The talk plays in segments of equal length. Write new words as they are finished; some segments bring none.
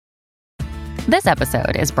This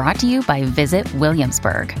episode is brought to you by Visit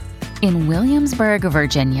Williamsburg. In Williamsburg,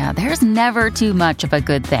 Virginia, there's never too much of a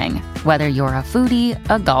good thing. Whether you're a foodie,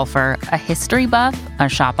 a golfer, a history buff, a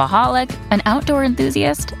shopaholic, an outdoor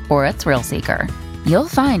enthusiast, or a thrill seeker, you'll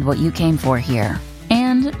find what you came for here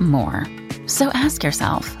and more. So ask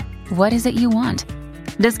yourself, what is it you want?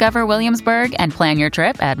 Discover Williamsburg and plan your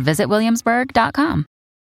trip at visitwilliamsburg.com.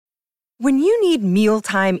 When you need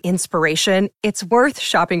mealtime inspiration, it's worth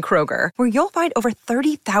shopping Kroger, where you'll find over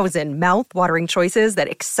 30,000 mouth-watering choices that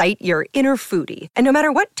excite your inner foodie. And no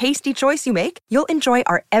matter what tasty choice you make, you'll enjoy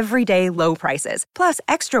our everyday low prices, plus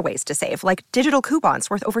extra ways to save, like digital coupons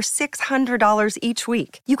worth over $600 each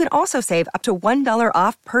week. You can also save up to $1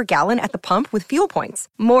 off per gallon at the pump with fuel points.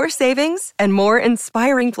 More savings and more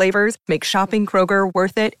inspiring flavors make shopping Kroger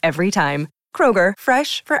worth it every time. Kroger,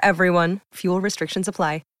 fresh for everyone. Fuel restrictions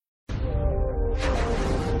apply.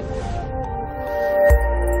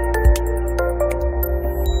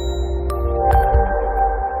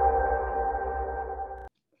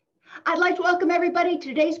 I'd like to welcome everybody to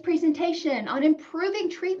today's presentation on improving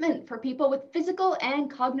treatment for people with physical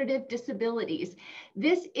and cognitive disabilities.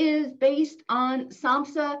 This is based on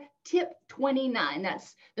SAMHSA Tip 29.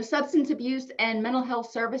 That's the Substance Abuse and Mental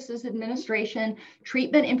Health Services Administration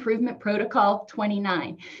Treatment Improvement Protocol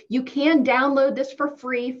 29. You can download this for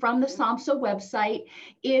free from the SAMHSA website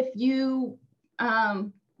if you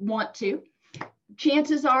want to.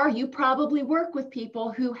 Chances are you probably work with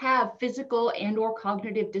people who have physical and or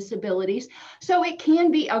cognitive disabilities, so it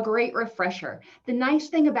can be a great refresher. The nice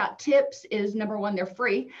thing about tips is, number one, they're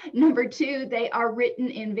free. Number two, they are written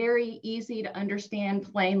in very easy to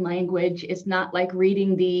understand plain language. It's not like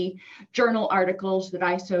reading the journal articles that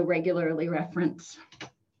I so regularly reference.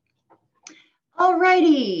 All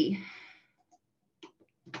righty.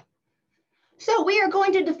 So we are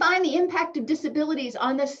going to define the impact of disabilities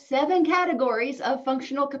on the 7 categories of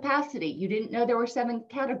functional capacity. You didn't know there were 7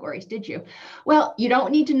 categories, did you? Well, you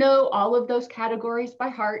don't need to know all of those categories by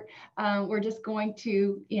heart. We're just going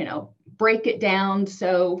to, break it down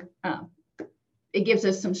so it gives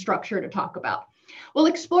us some structure to talk about. We'll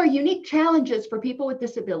explore unique challenges for people with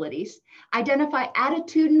disabilities, identify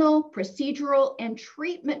attitudinal, procedural, and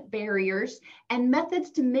treatment barriers and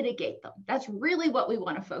methods to mitigate them. That's really what we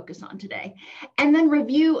want to focus on today. And then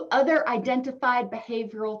review other identified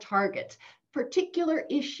behavioral targets, particular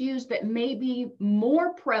issues that may be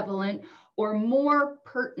more prevalent or more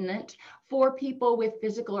pertinent for people with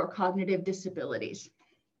physical or cognitive disabilities.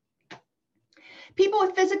 People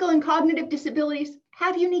with physical and cognitive disabilities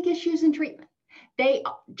have unique issues in treatment. They,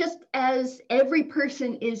 just as every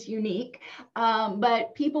person is unique,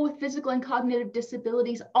 but people with physical and cognitive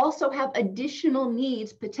disabilities also have additional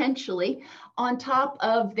needs potentially on top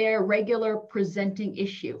of their regular presenting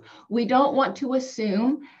issue. We don't want to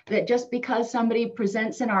assume that just because somebody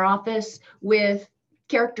presents in our office with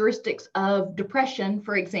characteristics of depression,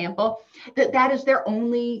 for example, that is their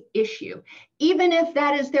only issue. Even if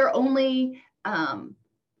that is their only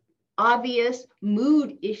obvious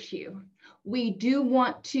mood issue, we do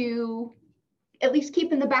want to at least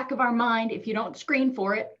keep in the back of our mind, if you don't screen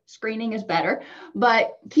for it, screening is better,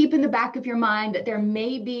 but keep in the back of your mind that there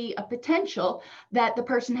may be a potential that the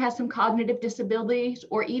person has some cognitive disabilities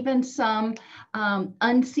or even some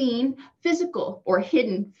unseen physical or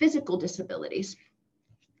hidden physical disabilities.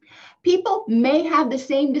 People may have the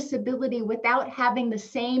same disability without having the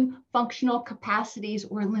same functional capacities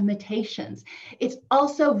or limitations. It's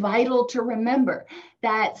also vital to remember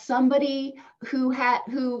that somebody who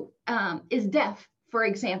is deaf, for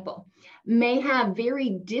example, may have very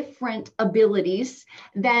different abilities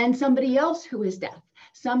than somebody else who is deaf.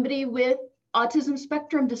 Somebody with autism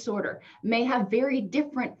spectrum disorder may have very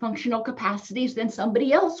different functional capacities than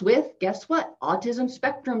somebody else with, guess what, autism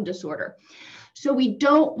spectrum disorder. So we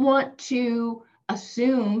don't want to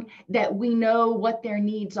assume that we know what their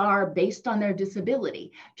needs are based on their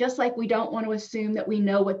disability, just like we don't want to assume that we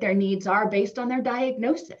know what their needs are based on their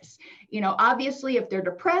diagnosis. Obviously, if they're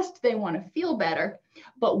depressed, they want to feel better,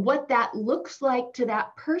 but what that looks like to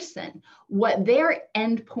that person, what their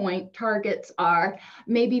endpoint targets are,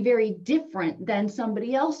 may be very different than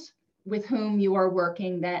somebody else with whom you are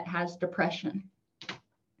working that has depression.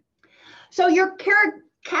 So your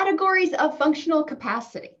categories of functional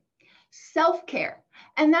capacity: self-care,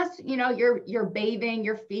 and that's your bathing,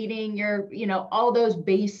 your feeding, your all those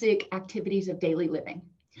basic activities of daily living.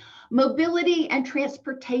 Mobility and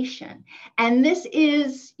transportation, and this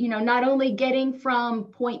is not only getting from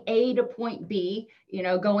point A to point B,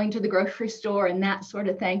 going to the grocery store and that sort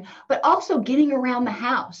of thing, but also getting around the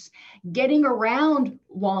house, getting around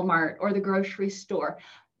Walmart or the grocery store.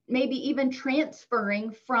 maybe even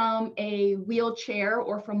transferring from a wheelchair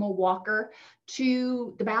or from a walker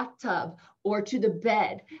to the bathtub or to the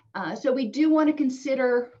bed. So we do want to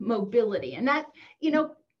consider mobility, and that,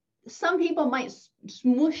 some people might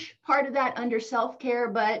smush part of that under self-care,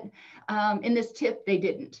 but in this tip, they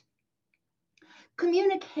didn't.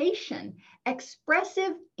 Communication,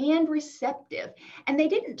 expressive and receptive. And they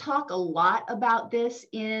didn't talk a lot about this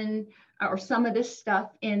or some of this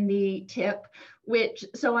stuff in the tip,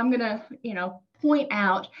 so I'm gonna, point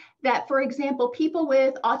out that, for example, people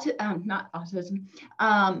with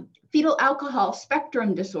fetal alcohol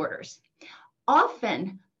spectrum disorders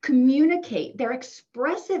often communicate. Their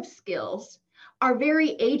expressive skills are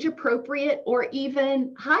very age appropriate or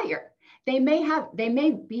even higher. They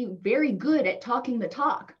may be very good at talking the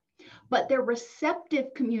talk, but their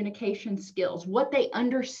receptive communication skills, what they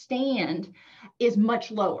understand, is much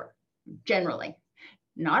lower generally.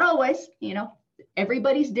 Not always,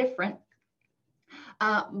 everybody's different.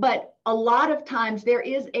 But a lot of times there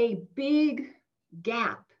is a big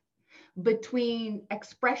gap between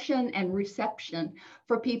expression and reception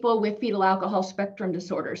for people with fetal alcohol spectrum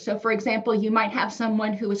disorders. So for example, you might have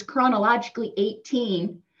someone who is chronologically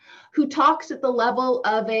 18 who talks at the level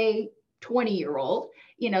of a 20-year-old.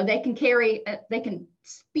 They can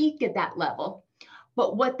speak at that level,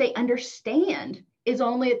 but what they understand is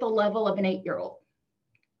only at the level of an 8-year-old.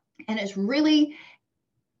 And it's really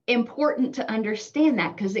important to understand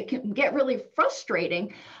that, because it can get really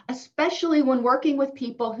frustrating, especially when working with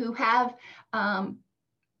people who have an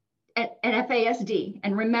FASD.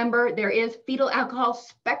 And remember, there is fetal alcohol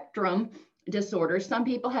spectrum disorder. Some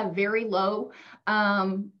people have very low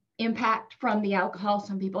impact from the alcohol.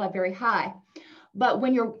 Some people have very high. But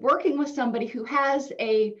when you're working with somebody who has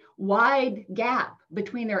a wide gap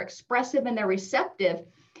between their expressive and their receptive,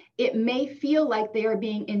 it may feel like they are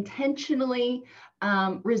being intentionally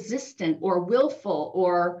resistant or willful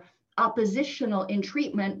or oppositional in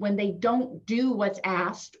treatment when they don't do what's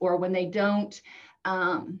asked, or when they don't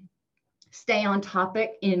stay on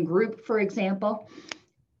topic in group, for example.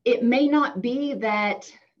 It may not be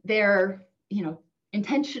that they're,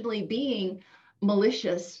 intentionally being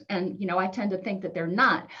malicious, and I tend to think that they're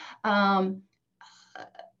not.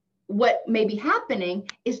 What may be happening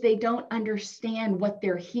is they don't understand what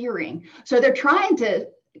they're hearing. So they're trying to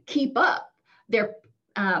keep up. They're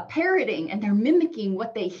parroting and they're mimicking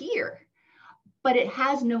what they hear, but it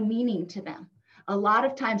has no meaning to them. A lot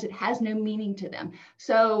of times it has no meaning to them.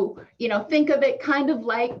 So, think of it kind of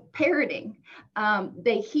like parroting.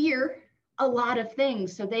 They hear a lot of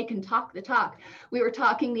things so they can talk the talk. We were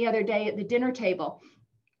talking the other day at the dinner table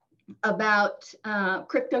about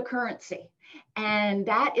cryptocurrency. And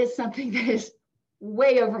that is something that is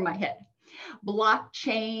way over my head.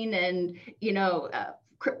 Blockchain and,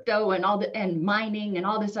 crypto and and mining and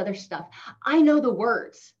all this other stuff. I know the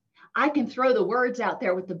words. I can throw the words out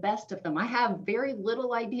there with the best of them. I have very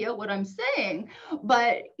little idea what I'm saying,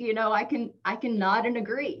 but, I can nod and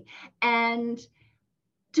agree. And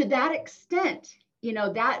to that extent,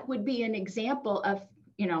 that would be an example of,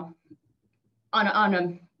 on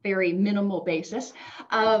a very minimal basis,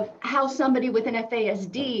 of how somebody with an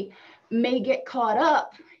FASD may get caught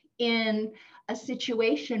up in a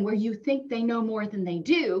situation where you think they know more than they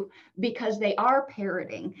do, because they are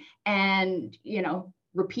parroting and,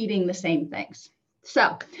 repeating the same things.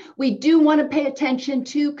 So we do want to pay attention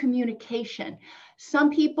to communication. Some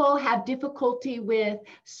people have difficulty with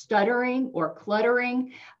stuttering or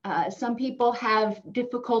cluttering. Some people have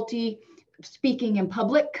difficulty speaking in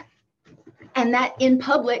public. And that in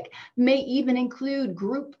public may even include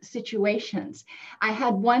group situations. I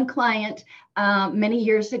had one client many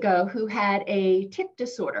years ago who had a tic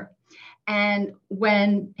disorder. And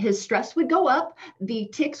when his stress would go up, the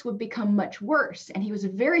tics would become much worse. And he was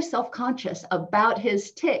very self-conscious about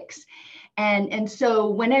his tics. And so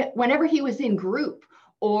whenever he was in group,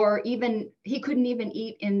 or even he couldn't even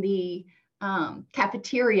eat in the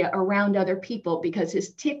cafeteria around other people because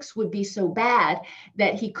his tics would be so bad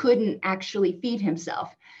that he couldn't actually feed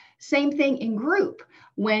himself. Same thing in group.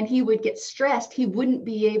 When he would get stressed, he wouldn't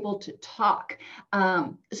be able to talk.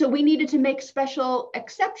 So we needed to make special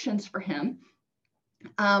exceptions for him.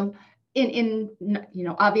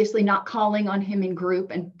 Obviously not calling on him in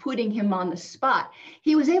group and putting him on the spot.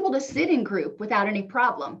 He was able to sit in group without any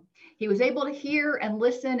problem. He was able to hear and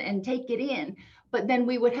listen and take it in. But then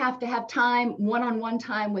we would have to have time, one-on-one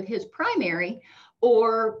time with his primary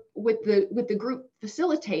or with the group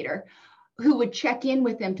facilitator, who would check in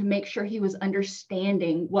with him to make sure he was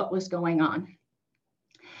understanding what was going on.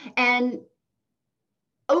 And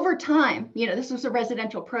over time, this was a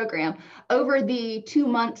residential program. Over the 2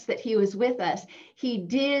 months that he was with us, he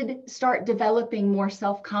did start developing more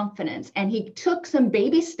self-confidence, and he took some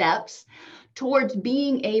baby steps towards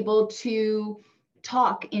being able to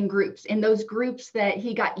talk in groups, in those groups that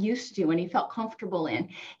he got used to and he felt comfortable in.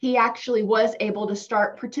 He actually was able to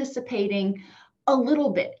start participating a little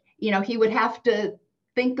bit. He would have to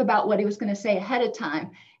think about what he was going to say ahead of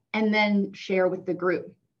time and then share with the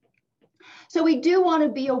group. So we do want to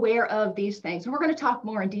be aware of these things, and we're going to talk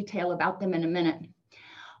more in detail about them in a minute.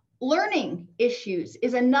 Learning issues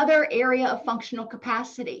is another area of functional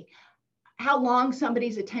capacity. How long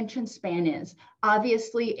somebody's attention span is.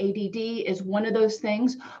 Obviously, ADD is one of those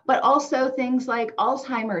things, but also things like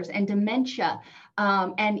Alzheimer's and dementia,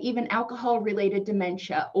 and even alcohol-related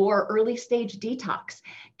dementia or early stage detox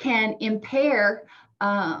can impair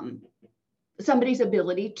somebody's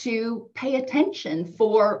ability to pay attention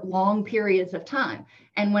for long periods of time.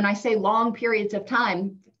 And when I say long periods of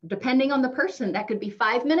time, depending on the person, that could be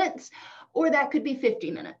 5 minutes or that could be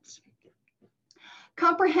 50 minutes.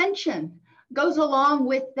 Comprehension goes along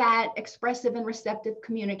with that expressive and receptive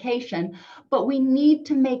communication, but we need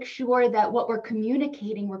to make sure that what we're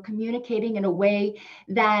communicating in a way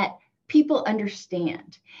that people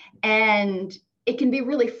understand. And it can be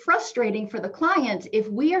really frustrating for the clients if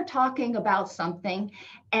we are talking about something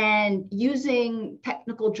and using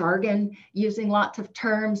technical jargon, using lots of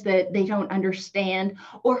terms that they don't understand,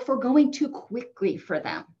 or if we're going too quickly for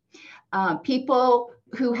them. People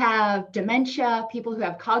who have dementia, people who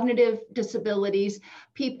have cognitive disabilities,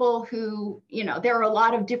 people who, there are a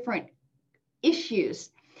lot of different issues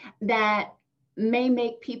that may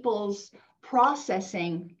make people's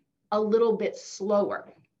processing a little bit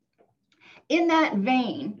slower. In that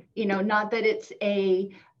vein, not that it's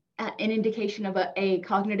an indication of a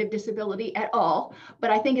cognitive disability at all,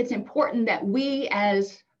 but I think it's important that we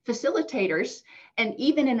as facilitators, and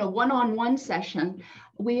even in a one-on-one session,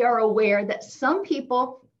 we are aware that some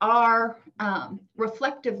people are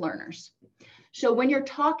reflective learners. So when you're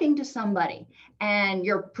talking to somebody and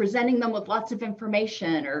you're presenting them with lots of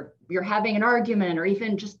information, or you're having an argument, or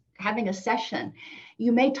even just having a session,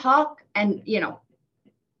 you may talk and,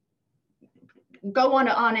 go on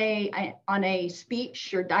a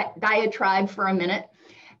speech or diatribe for a minute.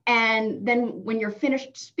 And then when you're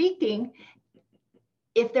finished speaking,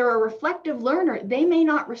 if they're a reflective learner, they may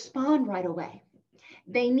not respond right away.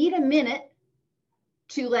 They need a minute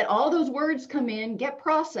to let all those words come in, get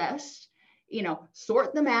processed,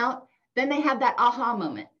 sort them out. Then they have that aha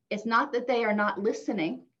moment. It's not that they are not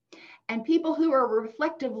listening. And people who are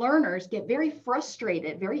reflective learners get very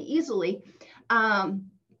frustrated very easily,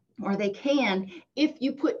 or they can, if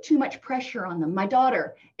you put too much pressure on them. My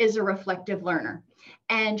daughter is a reflective learner,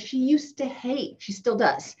 and she used to hate, she still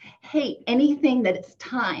does, hate anything that it's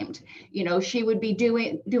timed. She would be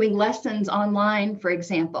doing lessons online, for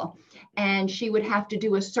example, and she would have to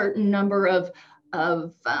do a certain number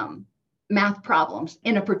of math problems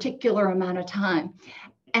in a particular amount of time.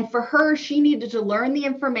 And for her, she needed to learn the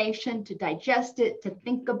information, to digest it, to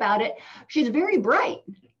think about it. She's very bright,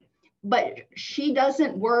 but she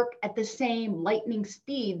doesn't work at the same lightning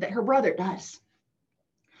speed that her brother does.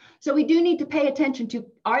 So we do need to pay attention to,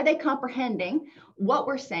 are they comprehending what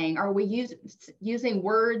we're saying? Are we using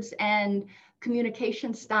words and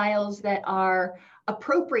communication styles that are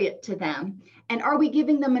appropriate to them? And are we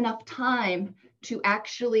giving them enough time to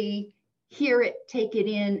actually hear it, take it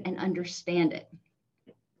in, and understand it?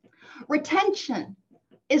 Retention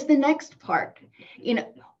is the next part.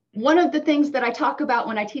 One of the things that I talk about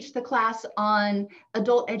when I teach the class on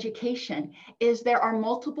adult education is there are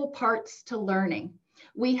multiple parts to learning.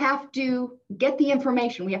 We have to get the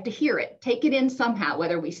information, we have to hear it, take it in somehow,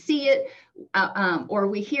 whether we see it or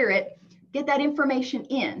we hear it, get that information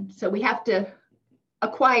in. So we have to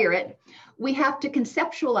acquire it. We have to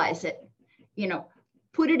conceptualize it,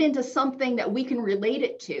 put it into something that we can relate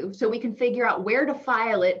it to, so we can figure out where to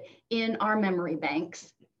file it in our memory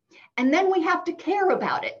banks. And then we have to care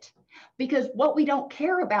about it, because what we don't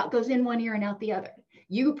care about goes in one ear and out the other.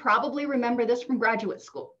 You probably remember this from graduate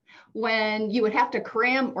school, when you would have to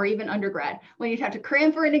cram, or even undergrad, when you'd have to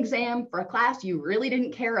cram for an exam for a class you really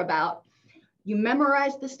didn't care about. You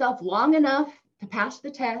memorized the stuff long enough to pass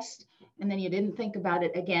the test, and then you didn't think about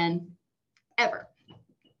it again, ever.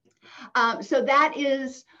 So that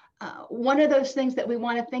is one of those things that we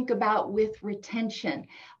want to think about with retention.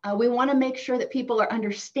 We want to make sure that people are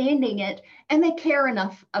understanding it and they care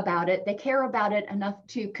enough about it. They care about it enough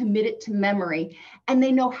to commit it to memory, and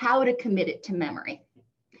they know how to commit it to memory.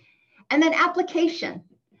 And then application.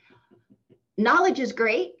 Knowledge is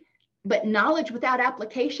great, But knowledge without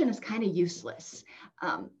application is kind of useless.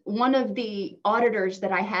 One of the auditors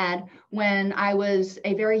that I had when I was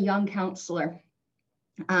a very young counselor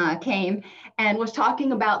came and was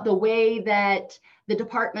talking about the way that the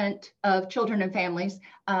Department of Children and Families,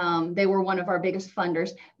 they were one of our biggest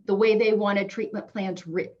funders, the way they wanted treatment plans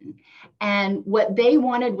written. And what they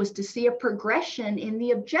wanted was to see a progression in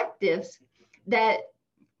the objectives that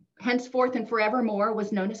henceforth and forevermore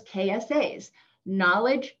was known as KSAs,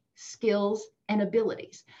 knowledge, skills, and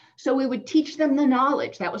abilities. So we would teach them the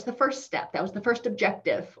knowledge. That was the first step. That was the first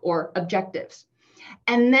objective or objectives.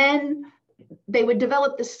 And then they would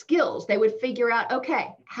develop the skills. They would figure out,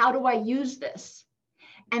 okay, how do I use this?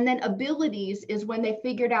 And then abilities is when they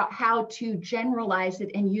figured out how to generalize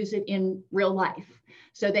it and use it in real life.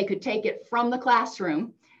 So they could take it from the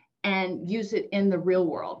classroom and use it in the real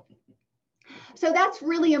world. So that's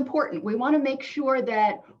really important. We want to make sure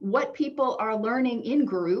that what people are learning in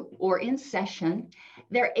group or in session,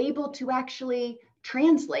 they're able to actually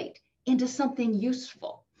translate into something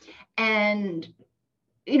useful. And,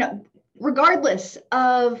 regardless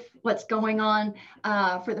of what's going on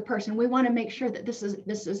for the person, we want to make sure that this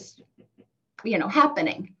is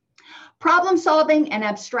happening. Problem solving and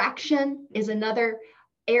abstraction is another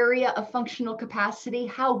area of functional capacity.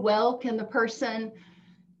 How well can the person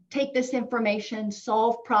take this information,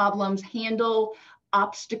 solve problems, handle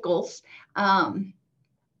obstacles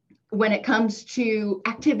when it comes to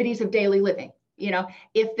activities of daily living?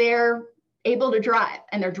 If they're able to drive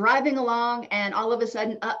and they're driving along and all of a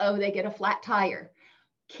sudden, they get a flat tire.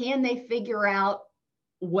 Can they figure out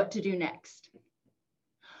what to do next?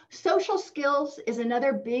 Social skills is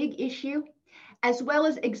another big issue, as well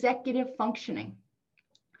as executive functioning.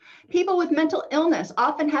 People with mental illness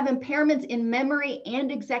often have impairments in memory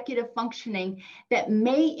and executive functioning that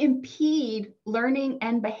may impede learning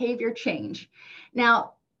and behavior change.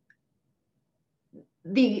 Now,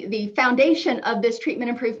 the foundation of this treatment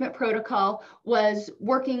improvement protocol was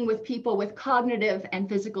working with people with cognitive and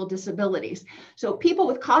physical disabilities. So people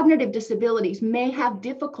with cognitive disabilities may have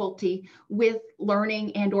difficulty with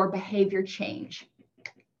learning and or behavior change.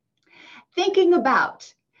 Thinking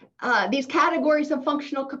about these categories of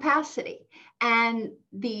functional capacity and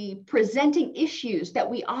the presenting issues that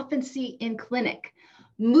we often see in clinic,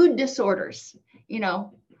 mood disorders,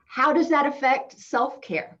 how does that affect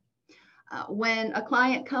self-care? When a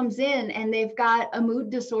client comes in and they've got a mood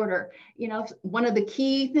disorder, one of the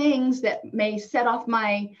key things that may set off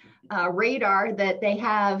my radar that they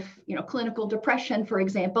have, clinical depression, for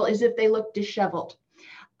example, is if they look disheveled.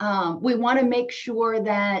 We want to make sure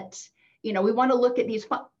that, we want to look at these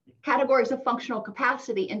categories of functional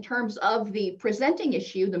capacity in terms of the presenting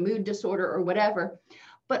issue, the mood disorder or whatever,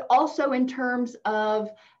 but also in terms of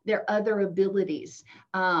their other abilities,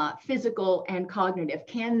 physical and cognitive.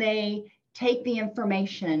 Can they take the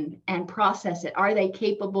information and process it? Are they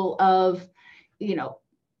capable of,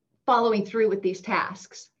 following through with these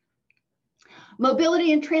tasks?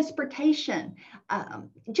 Mobility and transportation.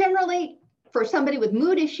 Generally, for somebody with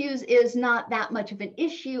mood issues is not that much of an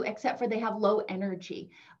issue, except for they have low energy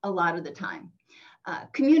a lot of the time.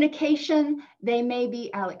 Communication, they may be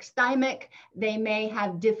alexithymic, they may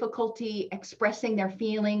have difficulty expressing their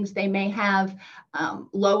feelings, they may have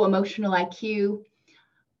low emotional IQ.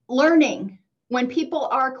 Learning, when people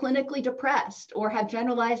are clinically depressed or have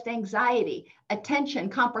generalized anxiety, attention,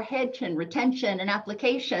 comprehension, retention, and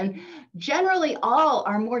application, generally all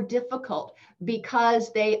are more difficult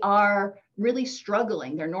because they are really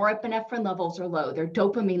struggling. Their norepinephrine levels are low, their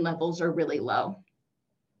dopamine levels are really low.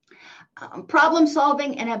 Problem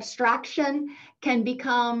solving and abstraction can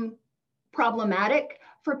become problematic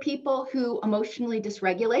for people who emotionally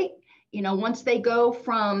dysregulate. Once they go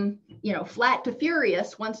from, flat to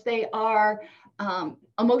furious, once they are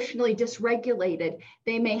emotionally dysregulated,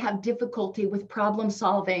 they may have difficulty with problem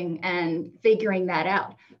solving and figuring that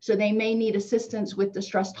out. So they may need assistance with the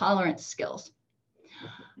stress tolerance skills.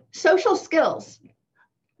 Social skills,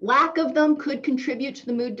 lack of them could contribute to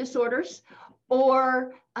the mood disorders,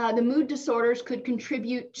 or the mood disorders could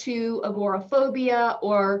contribute to agoraphobia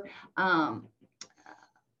or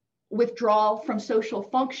withdrawal from social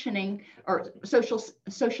functioning or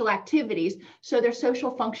social activities. So their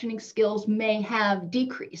social functioning skills may have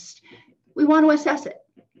decreased. We want to assess it.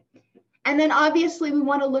 And then obviously we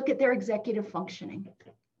want to look at their executive functioning.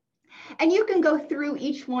 And you can go through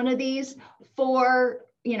each one of these for,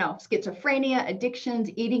 schizophrenia, addictions,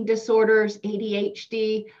 eating disorders,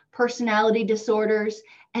 ADHD, personality disorders,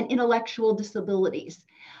 and intellectual disabilities.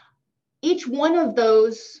 Each one of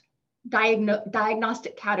those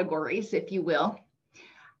diagnostic categories, if you will,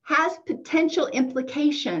 has potential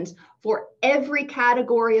implications for every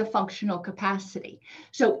category of functional capacity.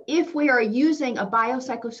 So if we are using a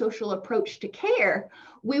biopsychosocial approach to care,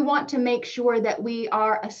 we want to make sure that we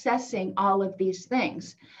are assessing all of these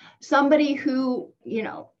things. Somebody who,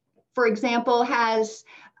 for example, has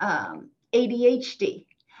ADHD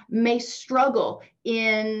may struggle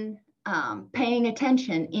in paying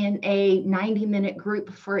attention in a 90-minute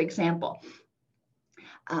group, for example.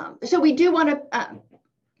 So we do want to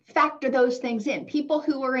factor those things in. People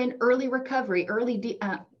who are in early recovery,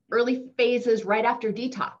 early phases right after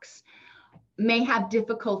detox may have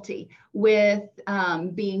difficulty with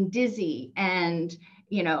being dizzy and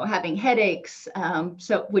having headaches,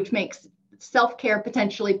 which makes self-care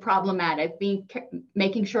potentially problematic,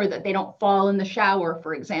 making sure that they don't fall in the shower,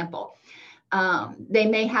 for example. They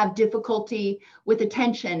may have difficulty with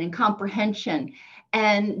attention and comprehension.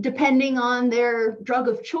 And depending on their drug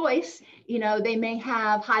of choice, they may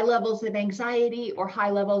have high levels of anxiety or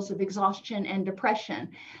high levels of exhaustion and depression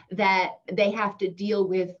that they have to deal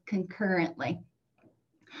with concurrently.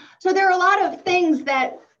 So there are a lot of things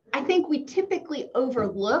that I think we typically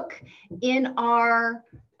overlook in our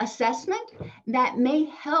assessment that may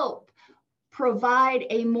help provide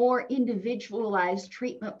a more individualized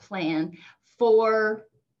treatment plan for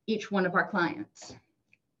each one of our clients.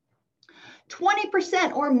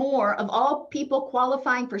 20% or more of all people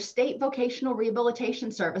qualifying for state vocational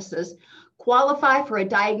rehabilitation services qualify for a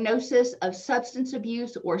diagnosis of substance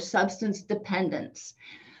abuse or substance dependence.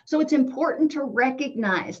 So it's important to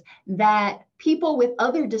recognize that people with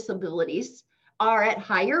other disabilities are at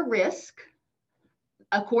higher risk,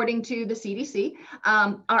 according to the CDC,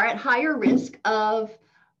 are at higher risk of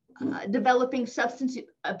developing substance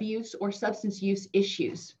abuse or substance use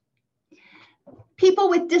issues. People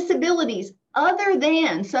with disabilities other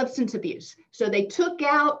than substance abuse. So they took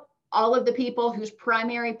out all of the people whose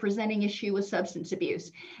primary presenting issue was substance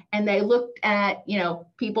abuse. And they looked at,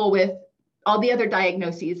 people with all the other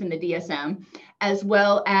diagnoses in the DSM, as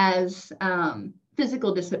well as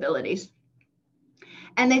physical disabilities.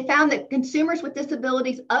 And they found that consumers with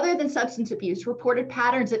disabilities other than substance abuse reported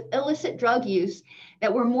patterns of illicit drug use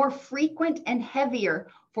that were more frequent and heavier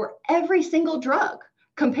for every single drug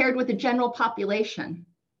compared with the general population.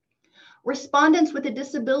 Respondents with a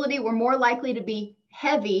disability were more likely to be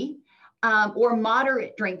heavy or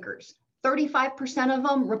moderate drinkers. 35% of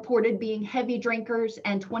them reported being heavy drinkers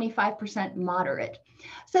and 25% moderate.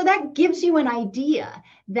 So that gives you an idea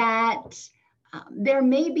that there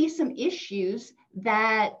may be some issues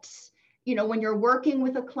that, when you're working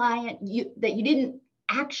with a client that you didn't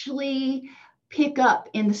actually pick up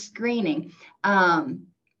in the screening.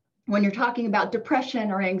 When you're talking about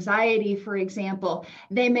depression or anxiety, for example,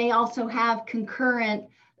 they may also have concurrent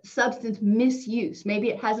substance misuse. Maybe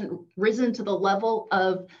it hasn't risen to the level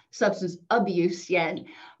of substance abuse yet,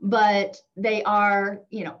 but they are,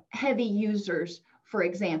 heavy users, for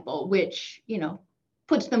example, which,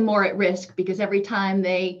 puts them more at risk because every time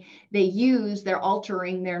they use, they're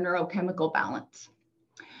altering their neurochemical balance.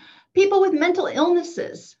 People with mental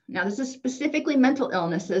illnesses, now this is specifically mental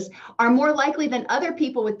illnesses, are more likely than other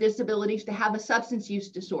people with disabilities to have a substance use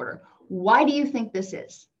disorder. Why do you think this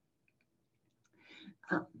is?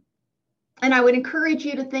 And I would encourage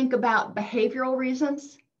you to think about behavioral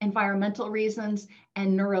reasons, environmental reasons,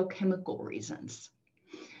 and neurochemical reasons.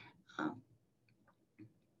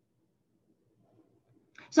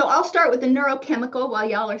 So I'll start with the neurochemical while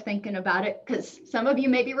y'all are thinking about it, because some of you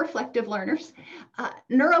may be reflective learners.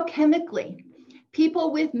 Neurochemically,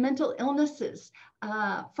 people with mental illnesses,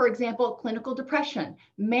 for example, clinical depression,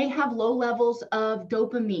 may have low levels of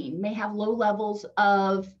dopamine, may have low levels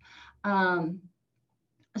of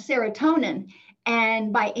serotonin.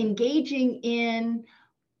 And by engaging in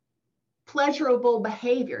pleasurable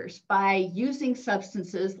behaviors, by using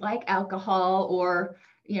substances like alcohol or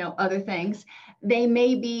other things, they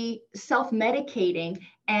may be self-medicating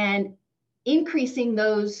and increasing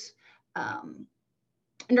those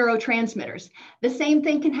neurotransmitters. The same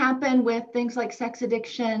thing can happen with things like sex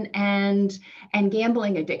addiction and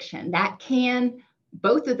gambling addiction.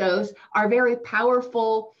 Both of those are very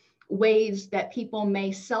powerful ways that people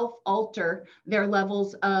may self-alter their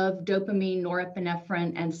levels of dopamine,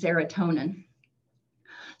 norepinephrine, and serotonin.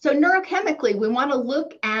 So neurochemically, we want to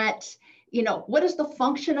look at what is the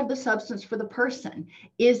function of the substance for the person?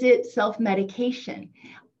 Is it self-medication?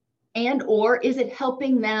 And or is it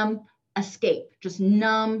helping them escape, just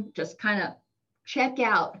numb, just kind of check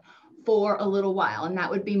out for a little while? And that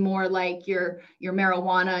would be more like your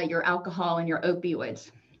marijuana, your alcohol, and your opioids.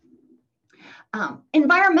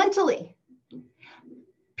 Environmentally,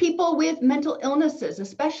 People with mental illnesses,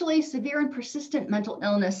 especially severe and persistent mental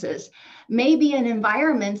illnesses, may be in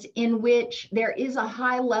environments in which there is a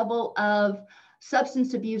high level of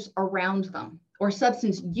substance abuse around them or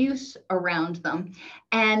substance use around them,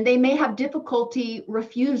 and they may have difficulty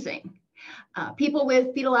refusing. People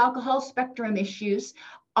with fetal alcohol spectrum issues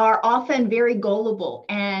are often very gullible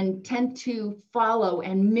and tend to follow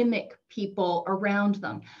and mimic people around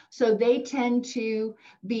them. So they tend to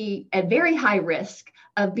be at very high risk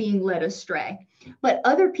of being led astray. But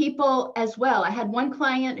other people as well. I had one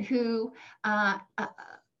client who had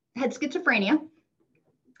schizophrenia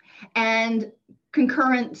and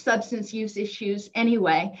concurrent substance use issues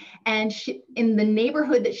anyway. And she, in the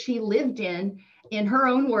neighborhood that she lived in her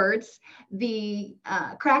own words, the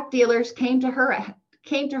crack dealers came to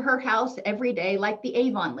her house every day like the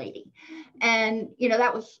Avon lady. And you know,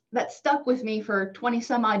 that stuck with me for 20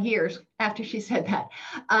 some odd years after she said that.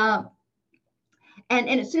 And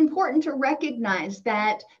it's important to recognize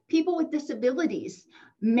that people with disabilities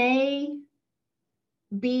may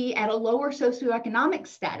be at a lower socioeconomic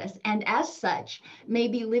status, and as such may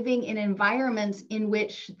be living in environments in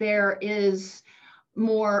which there is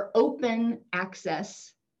more open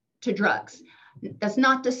access to drugs. That's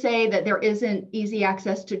not to say that there isn't easy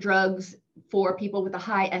access to drugs for people with a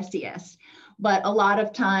high SES, but a lot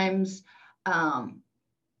of times,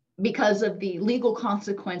 because of the legal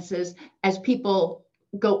consequences, as people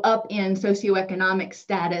go up in socioeconomic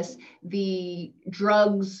status, the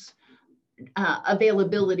drugs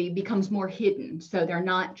availability becomes more hidden. So they're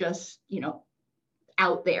not just,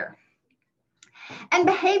 out there. And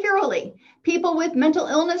behaviorally, people with mental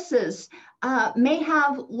illnesses may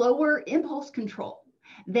have lower impulse control.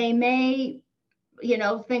 They may,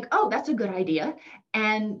 think, oh, that's a good idea,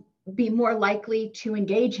 and be more likely to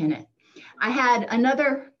engage in it. I had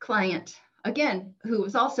another client, again, who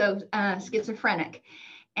was also schizophrenic.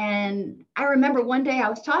 And I remember one day I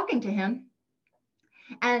was talking to him,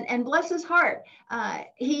 and bless his heart,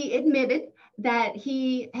 he admitted that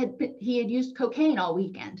he had used cocaine all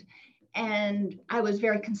weekend. And I was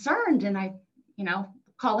very concerned, and I,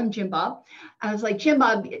 call him Jim Bob. I was like, Jim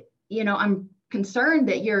Bob, I'm concerned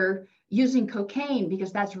that you're using cocaine,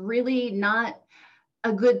 because that's really not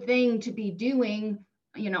a good thing to be doing,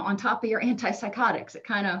 on top of your antipsychotics. It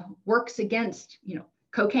kind of works against,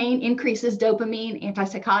 cocaine increases dopamine,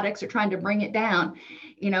 antipsychotics are trying to bring it down.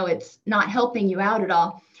 It's not helping you out at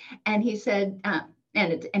all. And he said, and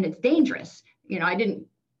it's dangerous. I didn't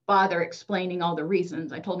bother explaining all the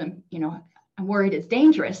reasons. I told him, I'm worried it's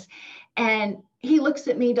dangerous. And he looks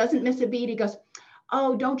at me, doesn't miss a beat. He goes,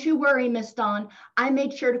 oh, don't you worry, Miss Dawn. I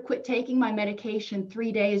made sure to quit taking my medication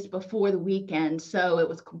 3 days before the weekend, so it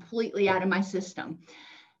was completely out of my system.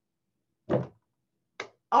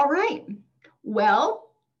 All right. Well,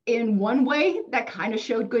 in one way, that kind of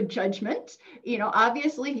showed good judgment.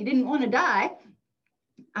 Obviously, he didn't want to die.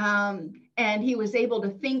 And he was able to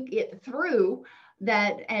think it through,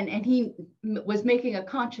 that, and he was making a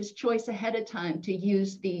conscious choice ahead of time to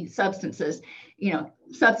use the substances.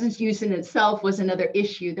 Substance use in itself was another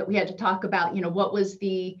issue that we had to talk about. What was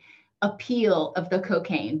the appeal of the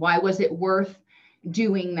cocaine? Why was it worth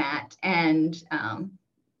doing that? And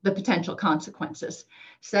the potential consequences.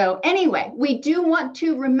 So anyway, we do want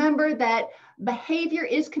to remember that behavior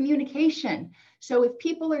is communication. So if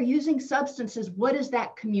people are using substances, what is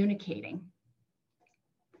that communicating?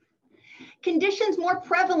 Conditions more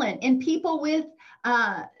prevalent in people with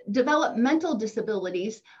developmental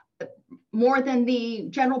disabilities more than the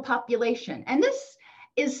general population. And this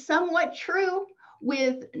is somewhat true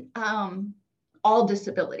with all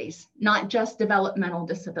disabilities, not just developmental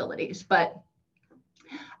disabilities, but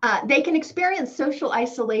they can experience social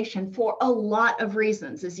isolation for a lot of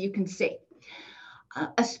reasons, as you can see.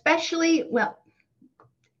 Especially,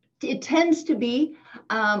 it tends to be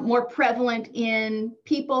more prevalent in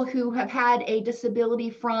people who have had a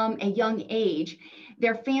disability from a young age.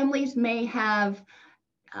 Their families may have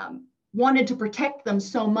wanted to protect them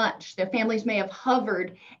so much. Their families may have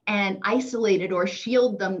hovered and isolated or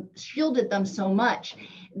shielded them so much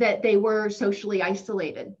that they were socially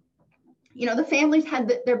isolated. The families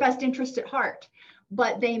had their best interest at heart,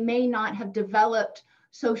 but they may not have developed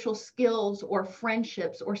social skills or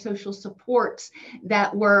friendships or social supports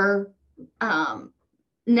that were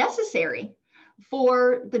necessary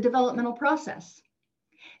for the developmental process.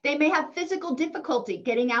 They may have physical difficulty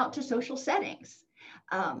getting out to social settings.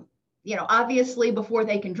 Obviously, before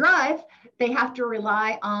they can drive, they have to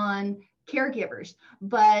rely on caregivers.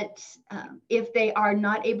 But if they are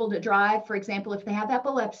not able to drive, for example, if they have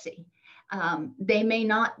epilepsy, they may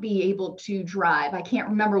not be able to drive. I can't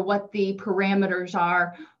remember what the parameters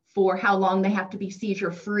are for how long they have to be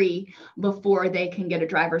seizure free before they can get a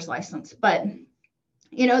driver's license. But,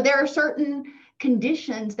 there are certain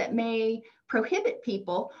conditions that may prohibit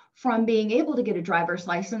people from being able to get a driver's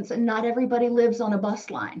license, and not everybody lives on a bus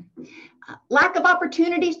line. Lack of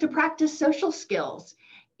opportunities to practice social skills.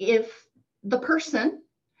 If the person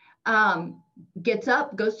gets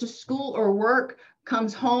up, goes to school or work,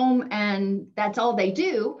 comes home, and that's all they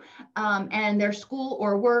do, and their school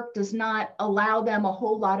or work does not allow them a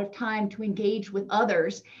whole lot of time to engage with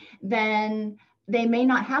others, then they may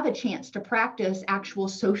not have a chance to practice actual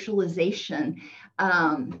socialization.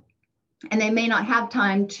 And they may not have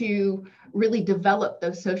time to really develop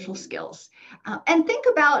those social skills. And think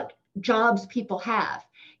about jobs people have.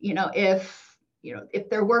 If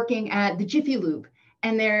they're working at the Jiffy Lube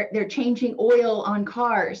and they're changing oil on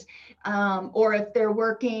cars, or if they're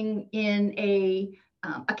working in a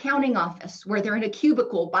accounting office where they're in a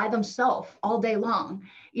cubicle by themselves all day long.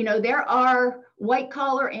 There are white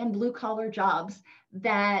collar and blue collar jobs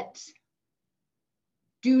that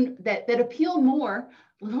appeal more,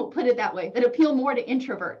 we'll put it that way, that appeal more to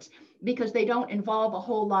introverts because they don't involve a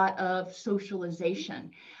whole lot of socialization.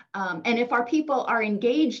 And if our people are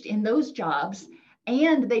engaged in those jobs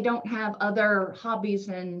and they don't have other hobbies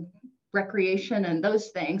and recreation and those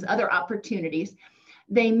things, other opportunities,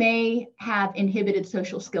 they may have inhibited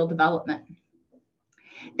social skill development.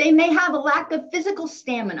 They may have a lack of physical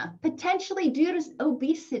stamina, potentially due to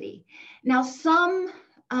obesity. Now, some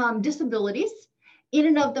disabilities in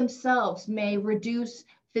and of themselves may reduce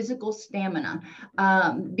physical stamina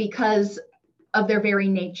because of their very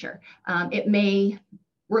nature. It may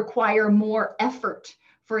require more effort.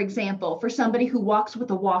 For example, for somebody who walks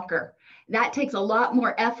with a walker, that takes a lot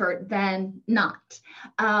more effort than not.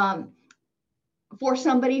 For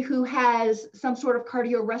somebody who has some sort of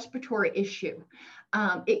cardiorespiratory issue,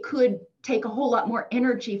 it could take a whole lot more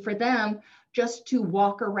energy for them just to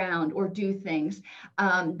walk around or do things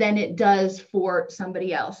than it does for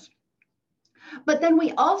somebody else. But then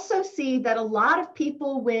we also see that a lot of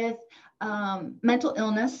people with mental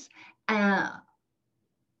illness are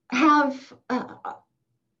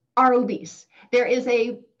obese. There is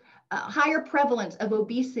a higher prevalence of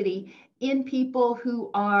obesity in people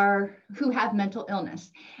who have mental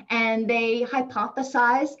illness. And they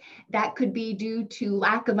hypothesize that could be due to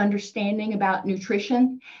lack of understanding about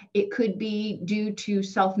nutrition. It could be due to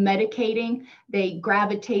self-medicating. They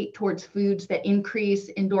gravitate towards foods that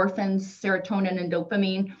increase endorphins, serotonin, and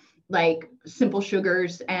dopamine, like simple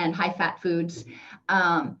sugars and high-fat foods.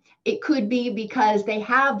 It could be because they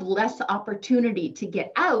have less opportunity to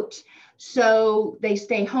get out, so they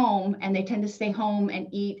stay home, and they tend to stay home and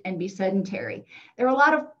eat and be sedentary. There are a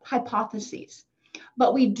lot of hypotheses,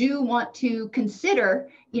 but we do want to consider,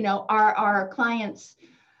 our clients'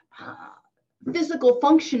 physical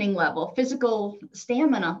functioning level, physical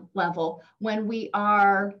stamina level when we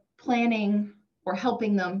are planning or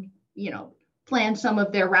helping them, plan some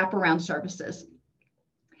of their wraparound services.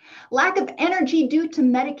 Lack of energy due to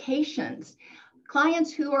medications.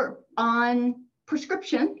 Clients who are on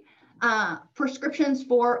prescriptions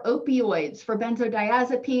for opioids, for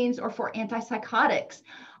benzodiazepines, or for antipsychotics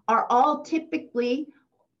are all typically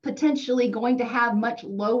potentially going to have much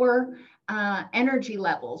lower energy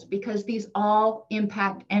levels because these all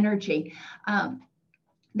impact energy.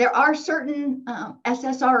 There are certain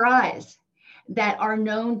SSRIs that are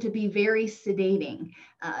known to be very sedating.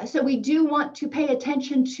 So we do want to pay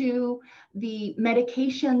attention to the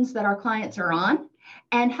medications that our clients are on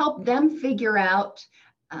and help them figure out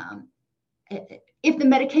if the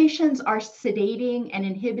medications are sedating and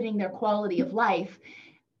inhibiting their quality of life,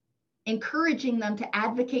 encouraging them to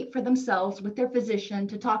advocate for themselves with their physician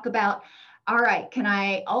to talk about, all right, can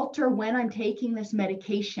I alter when I'm taking this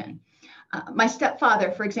medication? My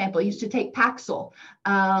stepfather, for example, used to take Paxil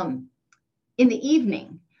in the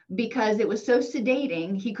evening because it was so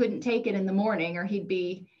sedating, he couldn't take it in the morning or he'd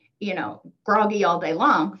be, groggy all day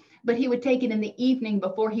long, but he would take it in the evening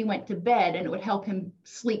before he went to bed and it would help him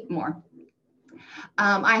sleep more.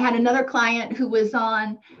 I had another client who was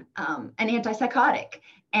on an antipsychotic,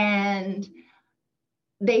 and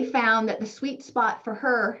they found that the sweet spot for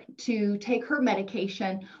her to take her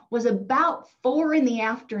medication was about 4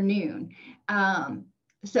 p.m.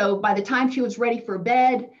 So by the time she was ready for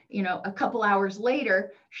bed, a couple hours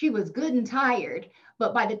later, she was good and tired.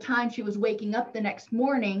 But by the time she was waking up the next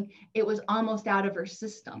morning, it was almost out of her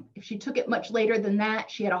system. If she took it much later than that,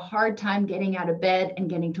 she had a hard time getting out of bed and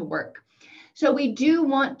getting to work. So we do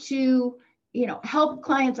want to, help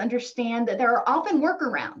clients understand that there are often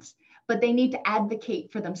workarounds, but they need to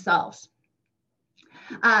advocate for themselves.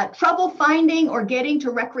 Trouble finding or getting to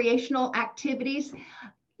recreational activities.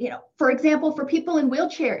 For example, for people in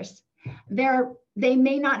wheelchairs, they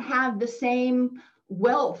may not have the same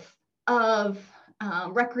wealth of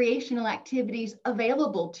recreational activities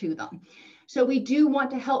available to them. So we do want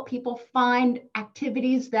to help people find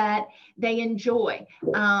activities that they enjoy.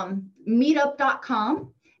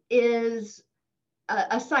 Meetup.com is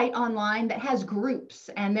a site online that has groups,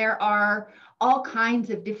 and there are all kinds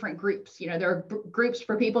of different groups. There are groups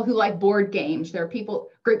for people who like board games. There are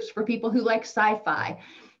groups for people who like sci-fi.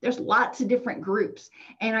 There's lots of different groups.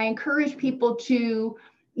 And I encourage people to,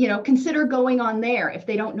 consider going on there if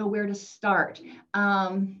they don't know where to start.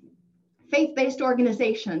 Faith-based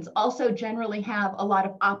organizations also generally have a lot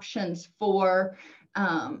of options for,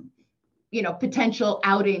 potential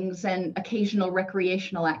outings and occasional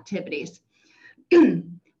recreational activities.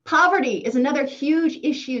 Poverty is another huge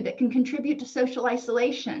issue that can contribute to social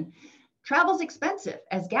isolation. Travel's expensive.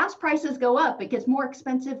 As gas prices go up, it gets more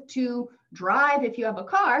expensive to drive if you have a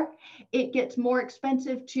car. It gets more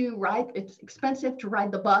expensive to ride. It's expensive to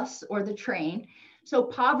ride the bus or the train. So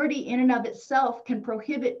poverty in and of itself can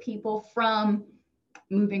prohibit people from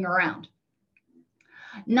moving around.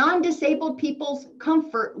 Non-disabled people's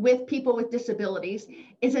comfort with people with disabilities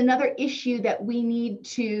is another issue that we need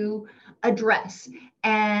to address.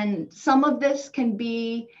 And some of this can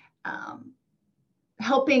be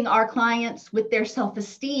helping our clients with their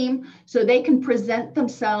self-esteem so they can present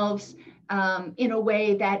themselves in a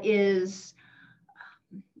way that is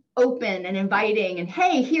open and inviting and,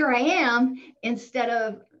 hey, here I am, instead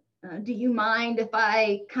of, do you mind if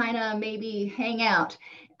I kind of maybe hang out?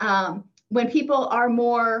 When people are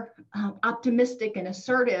more optimistic and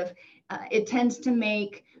assertive, it tends to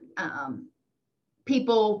make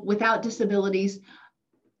people without disabilities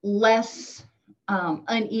less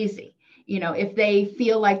uneasy. If they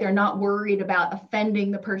feel like they're not worried about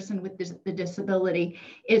offending the person with the disability,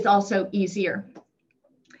 it's also easier.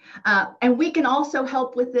 And we can also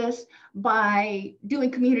help with this by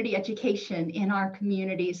doing community education in our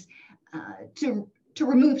communities to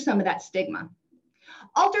remove some of that stigma.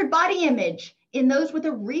 Altered body image in those with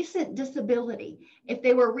a recent disability. If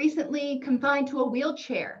they were recently confined to a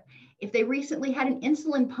wheelchair, if they recently had an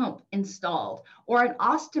insulin pump installed or an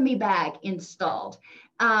ostomy bag installed.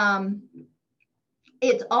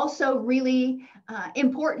 It's also really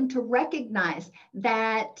important to recognize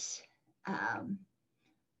that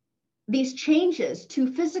these changes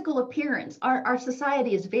to physical appearance, our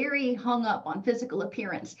society is very hung up on physical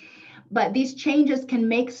appearance, but these changes can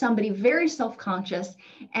make somebody very self-conscious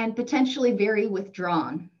and potentially very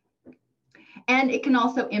withdrawn. And it can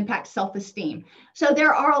also impact self-esteem. So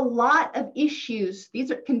there are a lot of issues.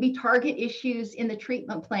 These can be target issues in the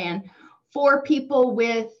treatment plan for people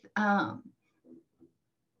with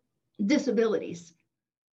disabilities.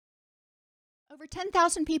 Over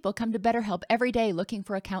 10,000 people come to BetterHelp every day looking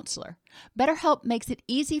for a counselor. BetterHelp makes it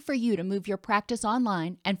easy for you to move your practice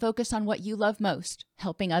online and focus on what you love most,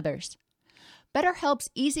 helping others. BetterHelp's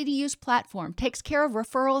easy-to-use platform takes care of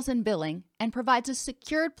referrals and billing and provides a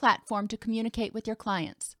secured platform to communicate with your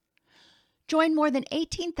clients. Join more than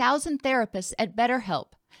 18,000 therapists at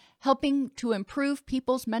BetterHelp, helping to improve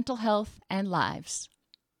people's mental health and lives.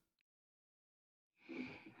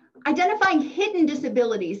 Identifying hidden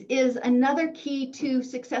disabilities is another key to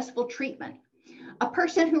successful treatment. A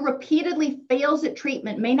person who repeatedly fails at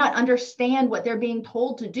treatment may not understand what they're being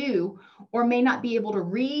told to do, or may not be able to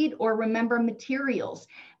read or remember materials.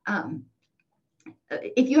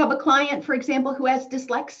 If you have a client, for example, who has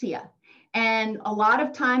dyslexia, and a lot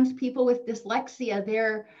of times people with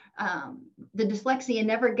dyslexia, the dyslexia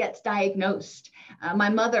never gets diagnosed. My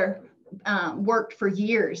mother worked for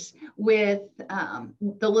years with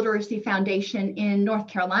the Literacy Foundation in North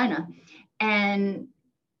Carolina, and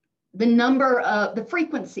the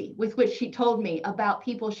frequency with which she told me about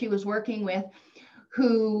people she was working with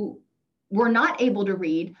who were not able to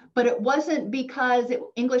read, but it wasn't because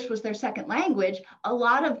English was their second language. A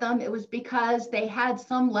lot of them, it was because they had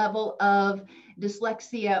some level of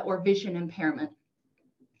dyslexia or vision impairment.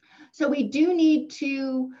 So we do need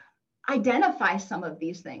to identify some of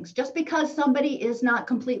these things. Just because somebody is not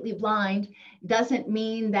completely blind doesn't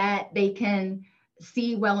mean that they can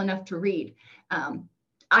see well enough to read.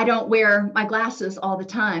 I don't wear my glasses all the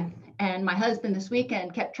time. And my husband this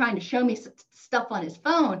weekend kept trying to show me stuff on his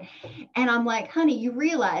phone. And I'm like, honey, you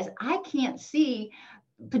realize I can't see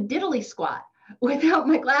diddly squat without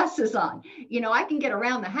my glasses on. I can get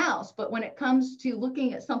around the house, but when it comes to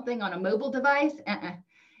looking at something on a mobile device,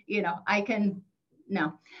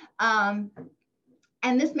 no.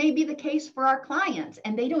 And this may be the case for our clients,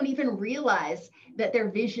 and they don't even realize that their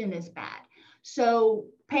vision is bad. So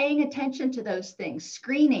paying attention to those things,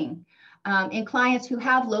 screening, in clients who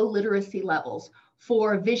have low literacy levels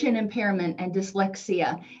for vision impairment and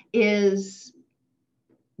dyslexia is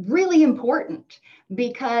really important,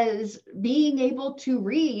 because being able to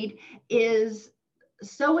read is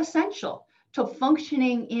so essential to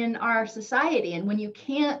functioning in our society. And when you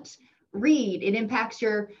can't read, it impacts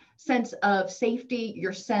your sense of safety,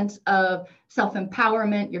 your sense of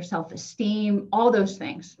self-empowerment, your self-esteem, all those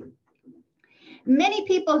things. Many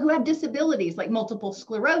people who have disabilities like multiple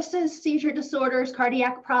sclerosis, seizure disorders,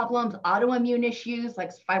 cardiac problems, autoimmune issues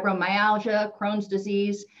like fibromyalgia, Crohn's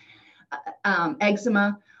disease,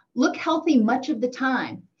 eczema, look healthy much of the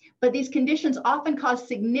time. But these conditions often cause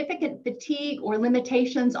significant fatigue or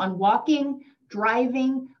limitations on walking,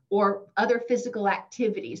 driving, or other physical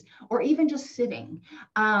activities, or even just sitting.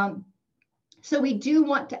 So we do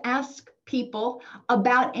want to ask people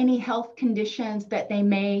about any health conditions that they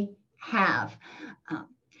may have.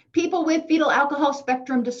 People with fetal alcohol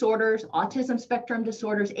spectrum disorders, autism spectrum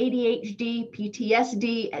disorders, ADHD,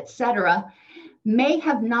 PTSD, etc., may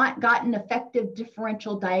have not gotten effective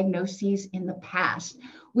differential diagnoses in the past.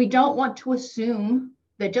 We don't want to assume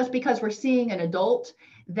that just because we're seeing an adult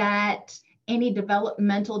that any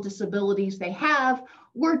developmental disabilities they have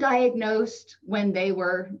were diagnosed when they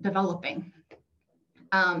were developing.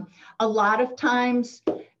 A lot of times,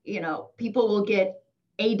 people will get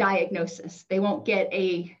a diagnosis. They won't get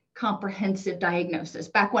a comprehensive diagnosis.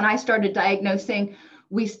 Back when I started diagnosing,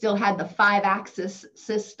 we still had the 5-axis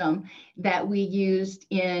system that we used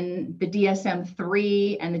in the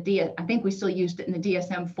DSM-3 and I think we still used it in the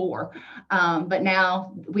DSM-4, but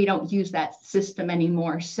now we don't use that system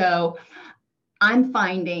anymore. So I'm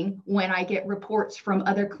finding when I get reports from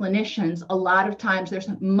other clinicians, a lot of times there's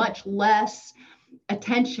much less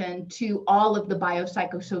attention to all of the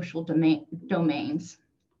biopsychosocial domains.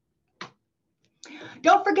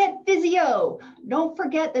 Don't forget physio. Don't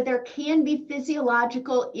forget that there can be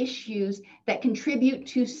physiological issues that contribute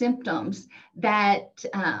to symptoms, that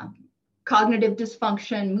cognitive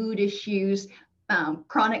dysfunction, mood issues,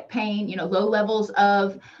 chronic pain, low levels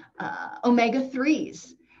of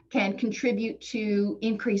omega-3s can contribute to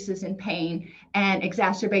increases in pain and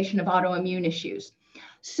exacerbation of autoimmune issues.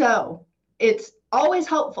 So it's always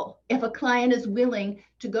helpful if a client is willing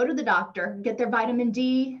to go to the doctor, get their vitamin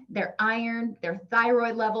D, their iron, their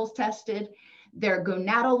thyroid levels tested, their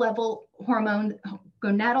gonadal hormone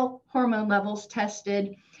levels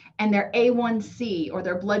tested, and their A1C or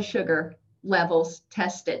their blood sugar levels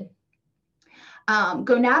tested.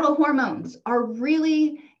 Gonadal hormones are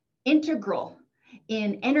really integral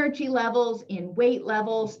in energy levels, in weight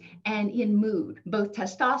levels, and in mood, both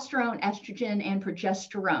testosterone, estrogen, and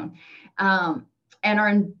progesterone, and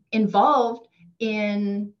are involved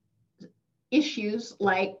in issues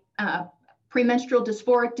like premenstrual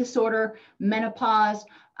dysphoric disorder, menopause,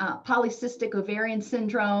 polycystic ovarian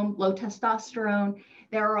syndrome, low testosterone.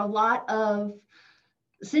 There are a lot of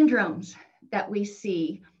syndromes that we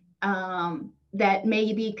see that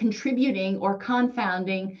may be contributing or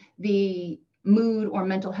confounding the mood or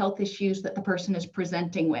mental health issues that the person is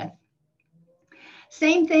presenting with.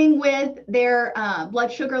 Same thing with their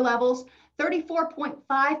blood sugar levels.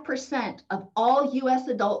 34.5% of all US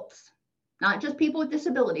adults, not just people with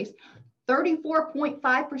disabilities,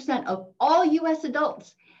 34.5% of all US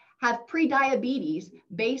adults have prediabetes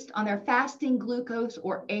based on their fasting glucose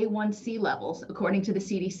or A1C levels, according to the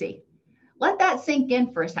CDC. Let that sink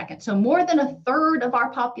in for a second. So more than a third of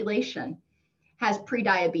our population has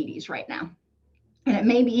prediabetes right now. And it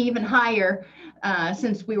may be even higher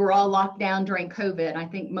since we were all locked down during COVID. I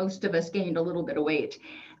think most of us gained a little bit of weight.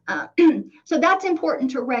 So that's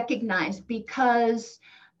important to recognize, because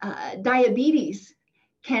diabetes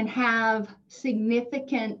can have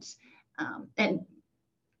significant and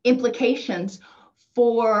implications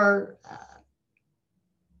for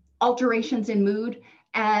alterations in mood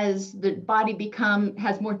as the body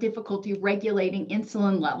has more difficulty regulating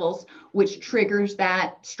insulin levels, which triggers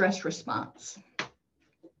that stress response.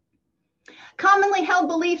 Commonly held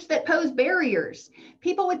beliefs that pose barriers.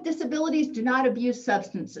 People with disabilities do not abuse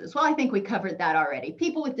substances. Well, I think we covered that already.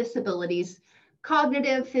 People with disabilities,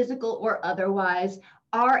 cognitive, physical, or otherwise,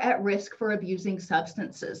 are at risk for abusing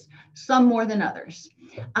substances, some more than others.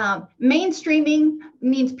 Mainstreaming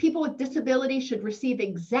means people with disabilities should receive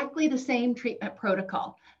exactly the same treatment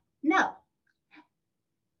protocol. No.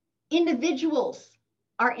 Individuals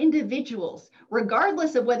are individuals,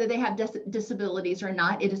 regardless of whether they have disabilities or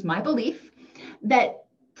not. It is my belief that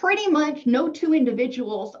pretty much no two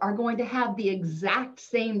individuals are going to have the exact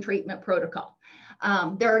same treatment protocol.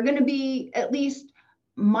 There are going to be at least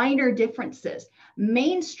minor differences.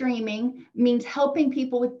 Mainstreaming means helping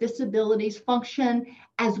people with disabilities function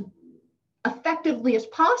as effectively as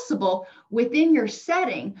possible within your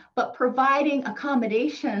setting, but providing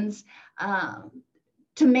accommodations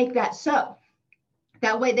to make that so.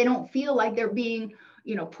 That way they don't feel like they're being,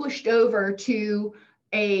 pushed over to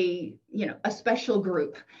a special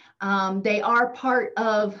group. They are part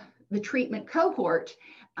of the treatment cohort,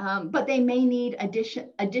 but they may need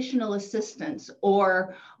additional assistance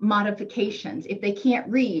or modifications. If they can't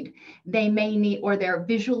read, they may need, or they're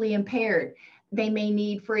visually impaired, they may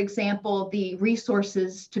need, for example, the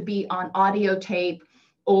resources to be on audio tape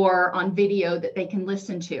or on video that they can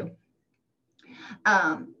listen to.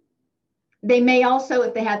 They may also,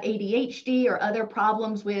 if they have ADHD or other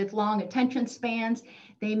problems with long attention spans,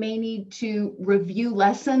 they may need to review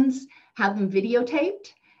lessons, have them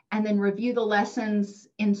videotaped, and then review the lessons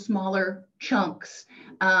in smaller chunks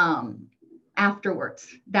afterwards.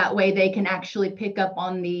 That way they can actually pick up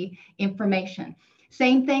on the information.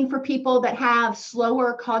 Same thing for people that have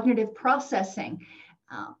slower cognitive processing.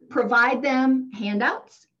 Provide them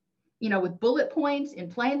handouts, with bullet points in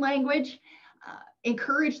plain language.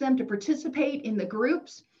 Encourage them to participate in the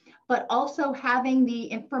groups, but also having the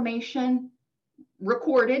information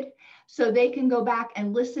recorded so they can go back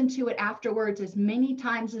and listen to it afterwards as many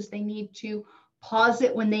times as they need to, pause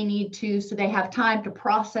it when they need to, so they have time to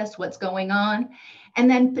process what's going on, and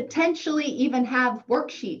then potentially even have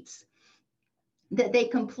worksheets that they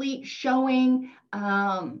complete showing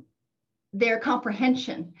their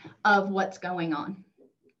comprehension of what's going on.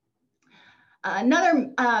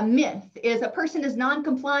 Another myth is a person is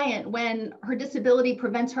non-compliant when her disability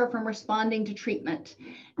prevents her from responding to treatment.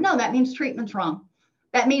 No, that means treatment's wrong.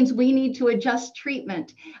 That means we need to adjust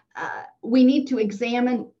treatment. We need to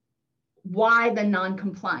examine why the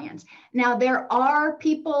non-compliance. Now, there are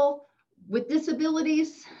people with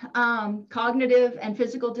disabilities, cognitive and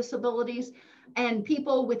physical disabilities, and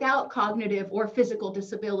people without cognitive or physical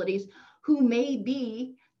disabilities who may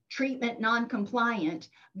be treatment non-compliant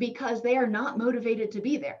because they are not motivated to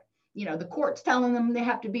be there. The court's telling them they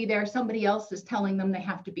have to be there. Somebody else is telling them they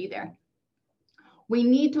have to be there. We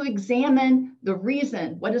need to examine the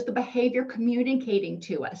reason. What is the behavior communicating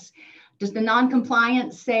to us? Does the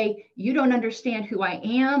non-compliant say, you don't understand who I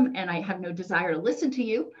am and I have no desire to listen to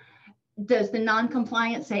you? Does the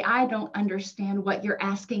non-compliant say, I don't understand what you're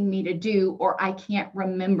asking me to do, or I can't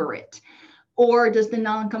remember it? Or does the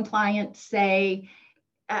non-compliant say,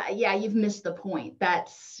 yeah, you've missed the point.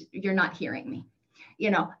 You're not hearing me.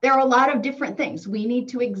 There are a lot of different things. We need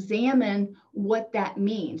to examine what that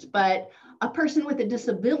means, but a person with a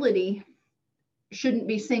disability shouldn't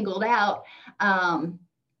be singled out.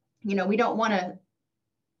 We don't want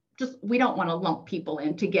to lump people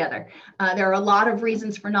in together. There are a lot of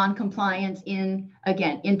reasons for non-compliance in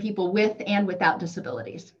people with and without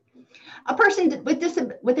disabilities. A person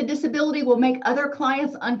with a disability will make other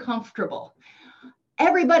clients uncomfortable.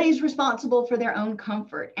 Everybody's responsible for their own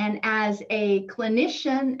comfort. And as a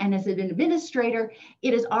clinician and as an administrator,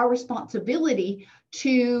 it is our responsibility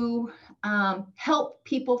to help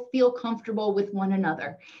people feel comfortable with one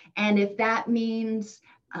another. And if that means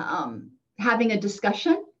having a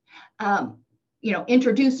discussion,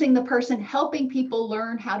 introducing the person, helping people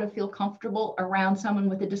learn how to feel comfortable around someone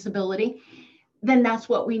with a disability, then that's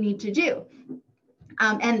what we need to do.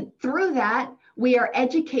 And through that, we are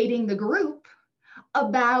educating the group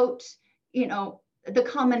about, the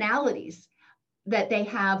commonalities that they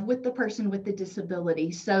have with the person with the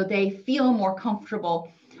disability, so they feel more comfortable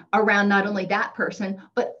around not only that person,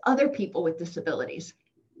 but other people with disabilities.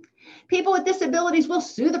 People with disabilities will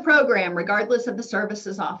sue the program regardless of the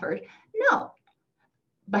services offered. No.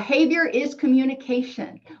 Behavior is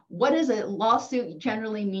communication. What does a lawsuit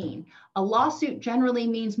generally mean? A lawsuit generally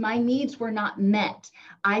means my needs were not met.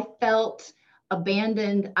 I felt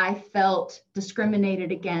abandoned. I felt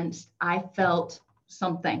discriminated against. I felt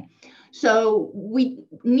something. So we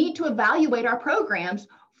need to evaluate our programs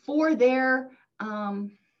for their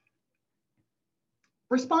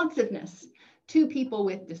responsiveness to people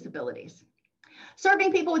with disabilities.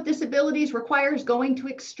 Serving people with disabilities requires going to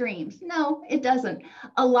extremes. No, it doesn't.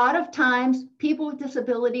 A lot of times, people with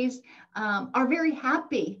disabilities are very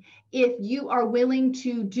happy if you are willing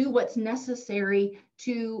to do what's necessary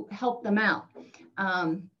to help them out.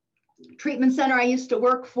 Treatment center I used to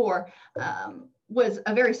work for was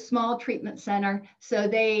a very small treatment center, so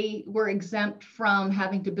they were exempt from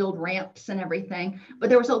having to build ramps and everything, but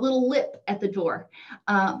there was a little lip at the door.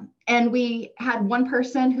 And we had one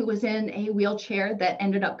person who was in a wheelchair that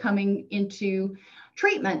ended up coming into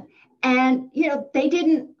treatment. And, they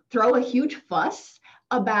didn't throw a huge fuss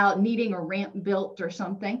about needing a ramp built or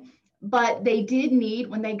something, but they did need,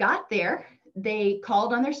 when they got there, they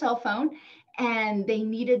called on their cell phone and they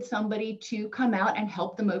needed somebody to come out and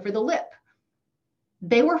help them over the lip.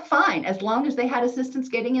 They were fine as long as they had assistance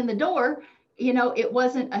getting in the door. It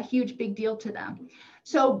wasn't a huge big deal to them.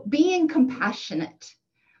 So being compassionate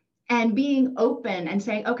and being open and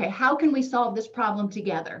saying, okay, how can we solve this problem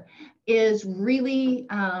together is really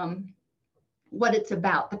what it's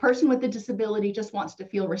about. The person with the disability just wants to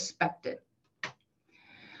feel respected.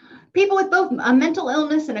 People with both a mental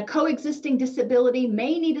illness and a coexisting disability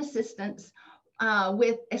may need assistance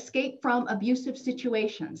with escape from abusive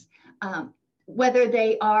situations. Whether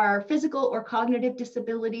they are physical or cognitive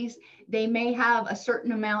disabilities, they may have a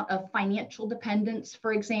certain amount of financial dependence,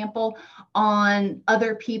 for example, on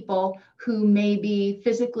other people who may be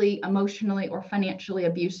physically, emotionally, or financially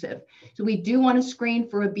abusive. So we do want to screen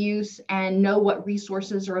for abuse and know what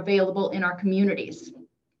resources are available in our communities.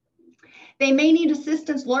 They may need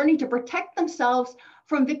assistance learning to protect themselves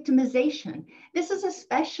from victimization. This is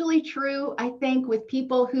especially true, I think, with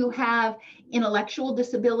people who have intellectual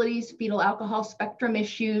disabilities, fetal alcohol spectrum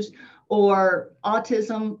issues, or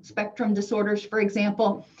autism spectrum disorders, for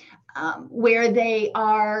example, where they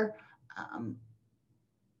are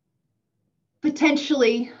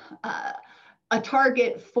potentially a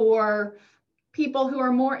target for people who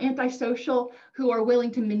are more antisocial, who are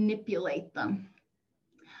willing to manipulate them.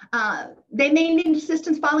 They may need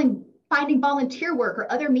assistance finding volunteer work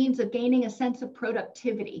or other means of gaining a sense of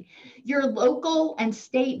productivity. Your local and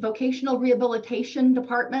state vocational rehabilitation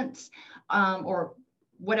departments, or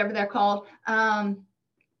whatever they're called,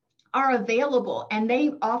 are available, and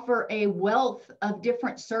they offer a wealth of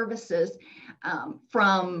different services,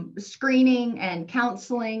 from screening and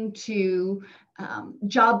counseling to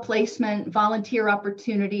job placement, volunteer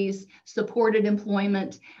opportunities, supported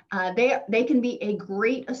employment. They can be a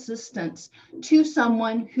great assistance to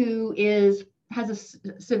someone who has a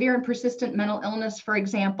severe and persistent mental illness, for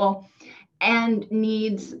example, and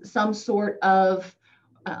needs some sort of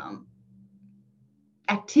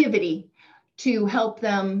activity to help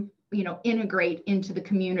them, integrate into the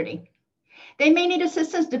community. They may need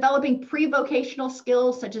assistance developing pre-vocational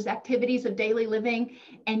skills such as activities of daily living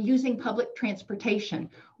and using public transportation.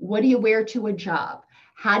 What do you wear to a job?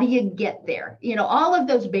 How do you get there? All of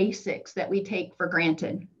those basics that we take for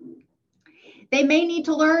granted. They may need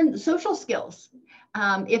to learn social skills.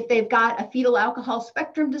 If they've got a fetal alcohol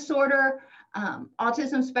spectrum disorder,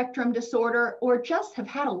 autism spectrum disorder, or just have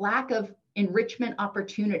had a lack of enrichment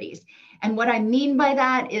opportunities. And what I mean by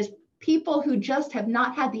that is people who just have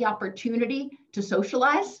not had the opportunity to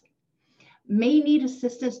socialize may need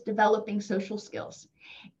assistance developing social skills.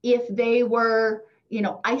 If they were,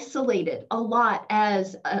 isolated a lot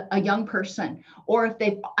as a young person, or if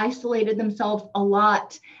they've isolated themselves a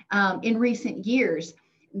lot in recent years,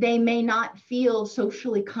 they may not feel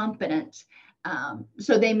socially competent.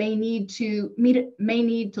 So they may need to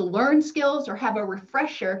learn skills or have a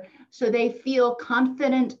refresher so they feel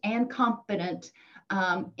confident and competent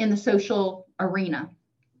in the social arena.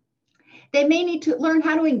 They may need to learn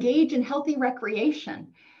how to engage in healthy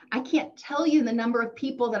recreation. I can't tell you the number of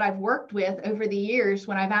people that I've worked with over the years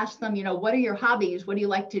when I've asked them, what are your hobbies? What do you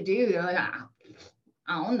like to do? They're like,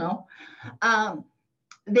 I don't know.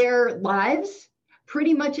 Their lives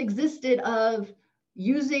pretty much existed of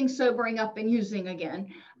using, sobering up, and using again.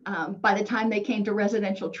 By the time they came to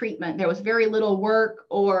residential treatment, there was very little work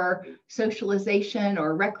or socialization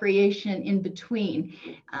or recreation in between.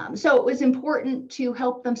 So it was important to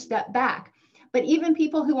help them step back. But even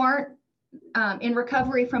people who aren't in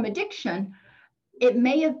recovery from addiction, it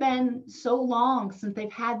may have been so long since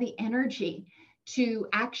they've had the energy to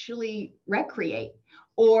actually recreate,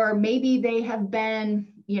 or maybe they have been,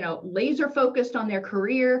 laser focused on their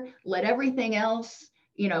career, let everything else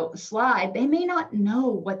slide. They may not know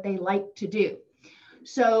what they like to do.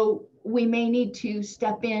 So we may need to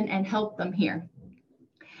step in and help them here.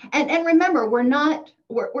 And remember,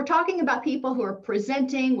 we're talking about people who are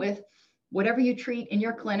presenting with whatever you treat in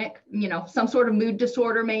your clinic, some sort of mood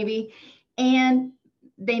disorder maybe, and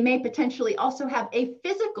they may potentially also have a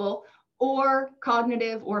physical or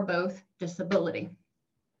cognitive or both disability.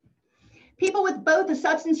 People with both a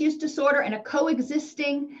substance use disorder and a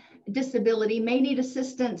coexisting disability may need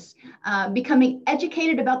assistance becoming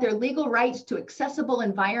educated about their legal rights to accessible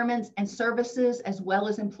environments and services, as well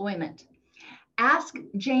as employment.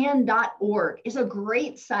 AskJan.org is a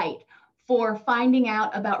great site for finding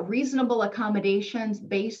out about reasonable accommodations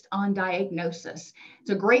based on diagnosis.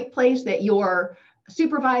 It's a great place that your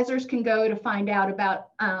supervisors can go to find out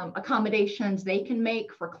about accommodations they can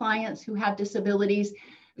make for clients who have disabilities.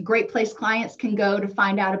 A great place clients can go to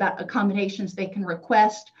find out about accommodations they can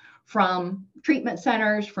request from treatment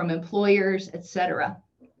centers, from employers, etc.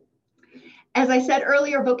 As I said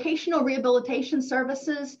earlier, vocational rehabilitation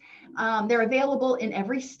services, they're available in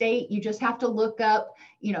every state. You just have to look up,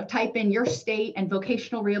 type in your state and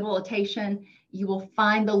vocational rehabilitation. You will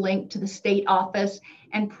find the link to the state office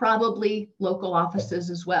and probably local offices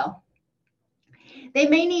as well. They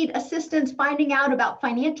may need assistance finding out about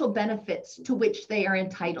financial benefits to which they are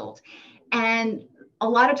entitled. And a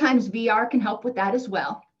lot of times VR can help with that as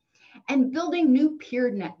well. And building new peer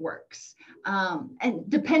networks. And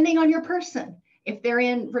depending on your person, if they're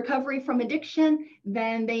in recovery from addiction,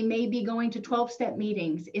 then they may be going to 12-step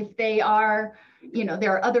meetings. If they are,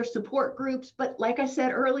 there are other support groups, but like I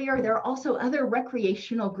said earlier, there are also other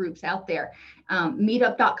recreational groups out there.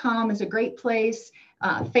 Meetup.com is a great place.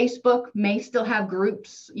 Facebook may still have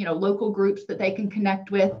groups, local groups that they can connect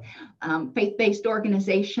with, faith-based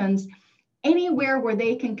organizations. Anywhere where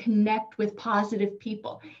they can connect with positive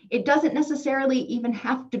people. It doesn't necessarily even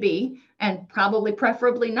have to be, and probably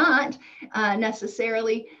preferably not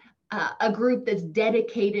necessarily a group that's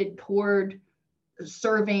dedicated toward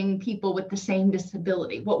serving people with the same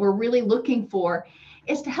disability. What we're really looking for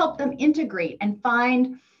is to help them integrate and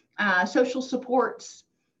find social supports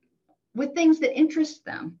with things that interest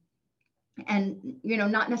them, and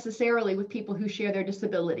not necessarily with people who share their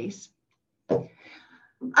disabilities.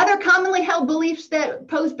 Other commonly held beliefs that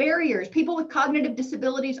pose barriers. People with cognitive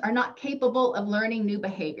disabilities are not capable of learning new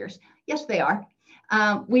behaviors. Yes, they are.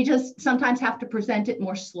 We just sometimes have to present it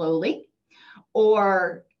more slowly,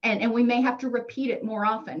 and we may have to repeat it more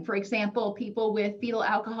often. For example, people with fetal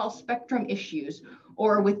alcohol spectrum issues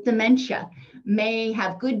or with dementia may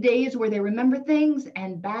have good days where they remember things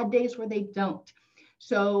and bad days where they don't.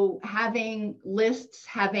 So having lists,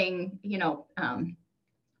 having,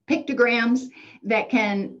 pictograms that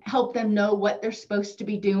can help them know what they're supposed to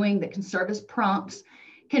be doing, that can serve as prompts,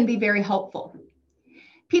 can be very helpful.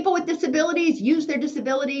 People with disabilities use their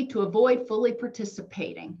disability to avoid fully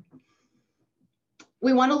participating.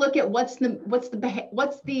 We want to look at what's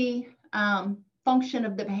the function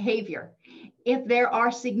of the behavior. If there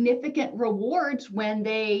are significant rewards when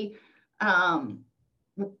they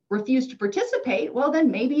refuse to participate, well,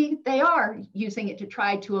 then maybe they are using it to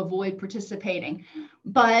try to avoid participating.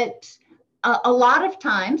 But a lot of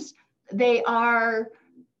times they are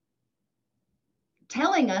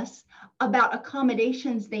telling us about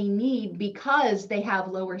accommodations they need because they have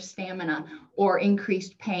lower stamina or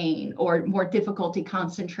increased pain or more difficulty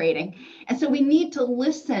concentrating. And so we need to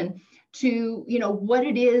listen to, what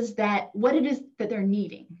it is that they're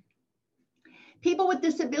needing. People with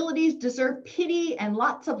disabilities deserve pity and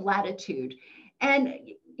lots of latitude. And,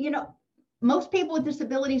 most people with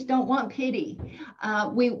disabilities don't want pity.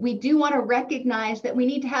 We do want to recognize that we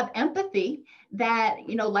need to have empathy, that,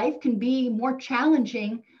 life can be more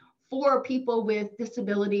challenging for people with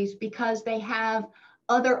disabilities because they have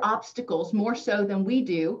other obstacles, more so than we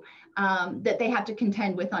do, that they have to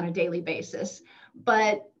contend with on a daily basis.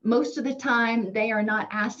 But most of the time, they are not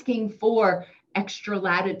asking for extra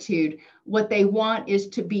latitude. What they want is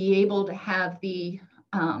to be able to have the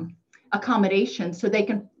accommodations so they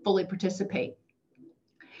can fully participate.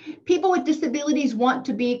 People with disabilities want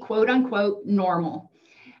to be, quote unquote, normal.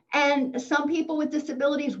 And some people with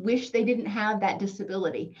disabilities wish they didn't have that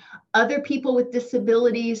disability. Other people with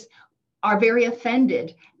disabilities are very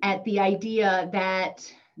offended at the idea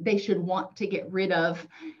that they should want to get rid of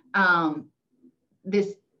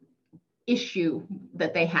this issue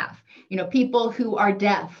that they have. People who are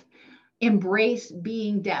deaf embrace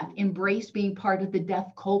being deaf, embrace being part of the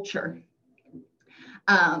deaf culture.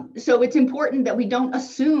 So it's important that we don't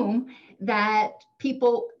assume that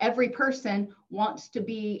every person wants to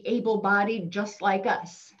be able-bodied just like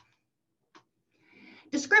us.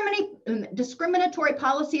 Discriminatory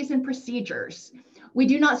policies and procedures. We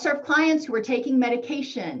do not serve clients who are taking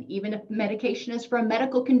medication, even if medication is for a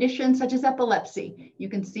medical condition such as epilepsy. You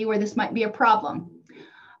can see where this might be a problem.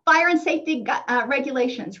 Fire and safety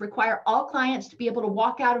regulations require all clients to be able to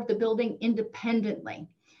walk out of the building independently.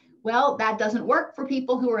 Well, that doesn't work for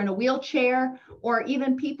people who are in a wheelchair, or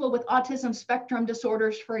even people with autism spectrum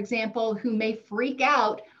disorders, for example, who may freak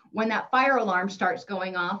out when that fire alarm starts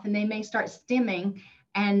going off, and they may start stimming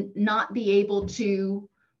and not be able to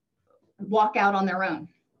walk out on their own.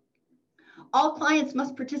 All clients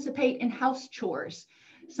must participate in house chores.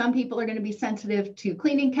 Some people are going to be sensitive to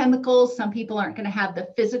cleaning chemicals. Some people aren't going to have the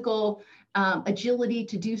physical agility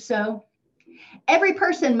to do so. Every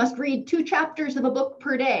person must read 2 chapters of a book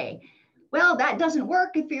per day. Well, that doesn't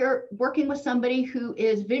work if you're working with somebody who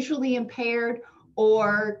is visually impaired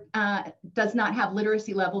or does not have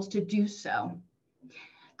literacy levels to do so.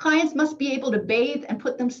 Clients must be able to bathe and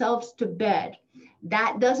put themselves to bed.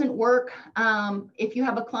 That doesn't work if you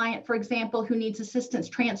have a client, for example, who needs assistance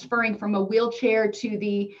transferring from a wheelchair to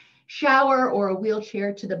the shower or a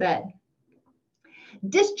wheelchair to the bed.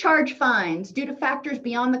 Discharge fines due to factors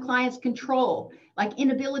beyond the client's control, like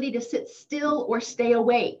inability to sit still or stay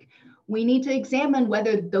awake. We need to examine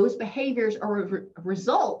whether those behaviors are a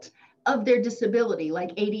result of their disability,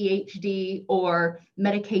 like ADHD or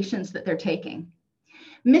medications that they're taking.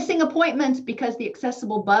 Missing appointments because the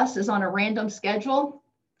accessible bus is on a random schedule,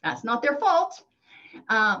 that's not their fault.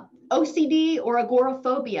 OCD or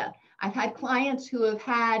agoraphobia. I've had clients who have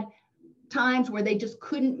had times where they just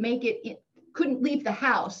couldn't make it, couldn't leave the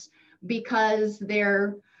house because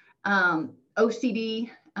their OCD,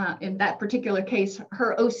 in that particular case,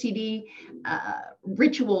 her OCD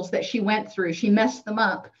rituals that she went through, she messed them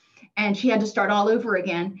up and she had to start all over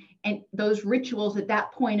again. And those rituals at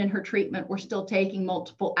that point in her treatment were still taking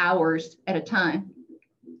multiple hours at a time.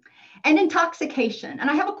 And intoxication. And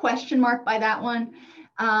I have a question mark by that one,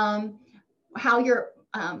 how your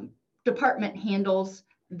department handles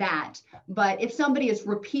that. But if somebody is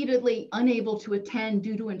repeatedly unable to attend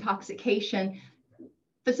due to intoxication,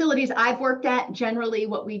 facilities I've worked at, generally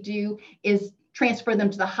what we do is transfer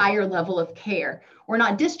them to the higher level of care. We're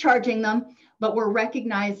not discharging them, but we're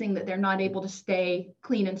recognizing that they're not able to stay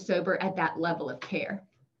clean and sober at that level of care.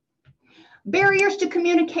 Barriers to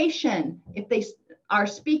communication. If they are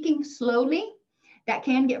speaking slowly, that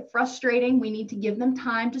can get frustrating. We need to give them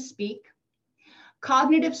time to speak.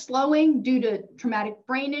 Cognitive slowing due to traumatic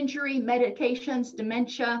brain injury, medications,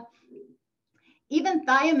 dementia, even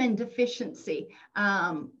thiamine deficiency,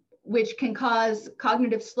 which can cause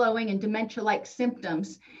cognitive slowing and dementia-like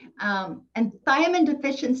symptoms. And thiamine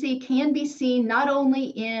deficiency can be seen not only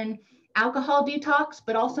in alcohol detox,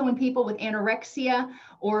 but also in people with anorexia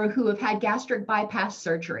or who have had gastric bypass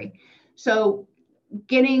surgery. So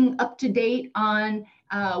getting up to date on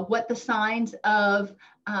what the signs of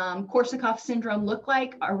Korsakoff syndrome look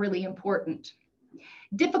like are really important.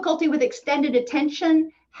 Difficulty with extended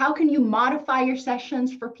attention. How can you modify your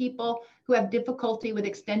sessions for people who have difficulty with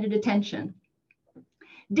extended attention?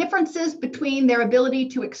 Differences between their ability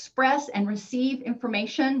to express and receive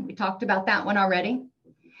information. We talked about that one already.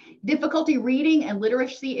 Difficulty reading and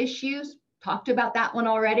literacy issues. Talked about that one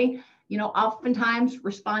already. You know, oftentimes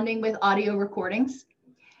responding with audio recordings.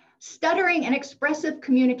 Stuttering and expressive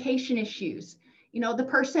communication issues. You know, the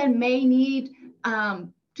person may need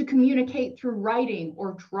to communicate through writing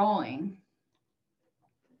or drawing.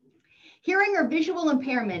 Hearing or visual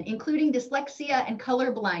impairment, including dyslexia and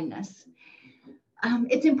color blindness.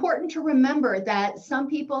 It's important to remember that some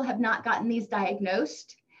people have not gotten these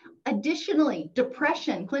diagnosed. Additionally,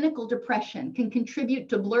 depression, clinical depression, can contribute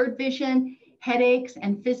to blurred vision, headaches,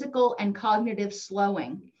 and physical and cognitive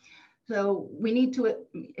slowing. So we need to,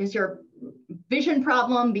 is your vision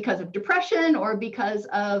problem because of depression or because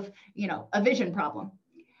of, you know, a vision problem?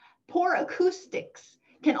 Poor acoustics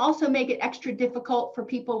can also make it extra difficult for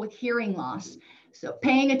people with hearing loss. So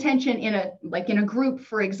paying attention in a group,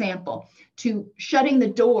 for example, to shutting the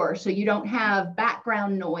door so you don't have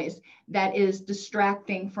background noise that is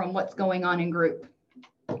distracting from what's going on in group.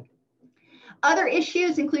 Other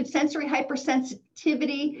issues include sensory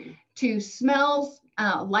hypersensitivity to smells,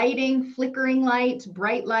 lighting, flickering lights,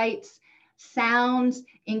 bright lights, sounds,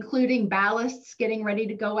 including ballasts getting ready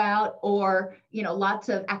to go out, or, you know, lots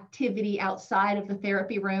of activity outside of the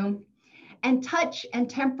therapy room, and touch and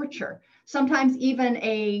temperature. Sometimes even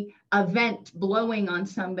a vent blowing on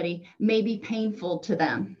somebody may be painful to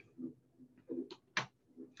them.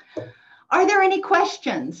 Are there any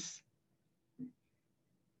questions?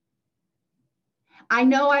 I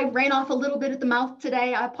know I ran off a little bit at the mouth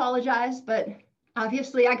today. I apologize, but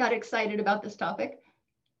obviously I got excited about this topic.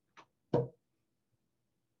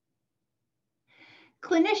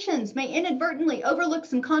 Clinicians may inadvertently overlook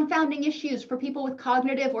some confounding issues for people with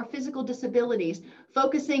cognitive or physical disabilities,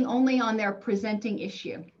 focusing only on their presenting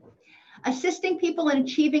issue. Assisting people in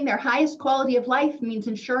achieving their highest quality of life means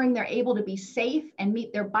ensuring they're able to be safe and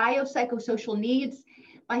meet their biopsychosocial needs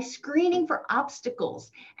by screening for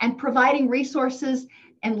obstacles and providing resources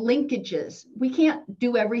and linkages. We can't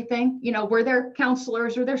do everything. You know, we're their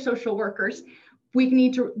counselors or their social workers. We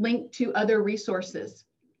need to link to other resources.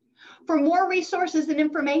 For more resources and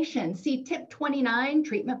information, see Tip 29,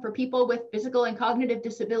 Treatment for People with Physical and Cognitive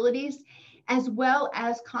Disabilities, as well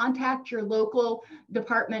as contact your local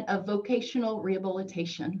Department of Vocational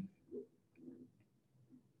Rehabilitation.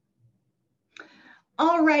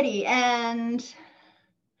 Alrighty, and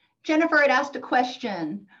Jennifer had asked a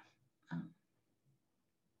question.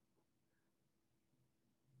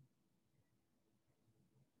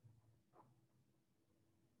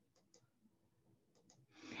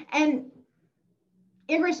 And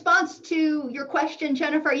in response to your question,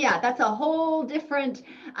 Jennifer, yeah, that's a whole different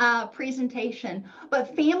presentation.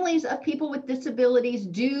 But families of people with disabilities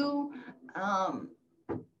do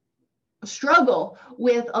struggle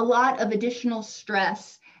with a lot of additional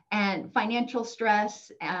stress and financial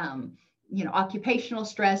stress, occupational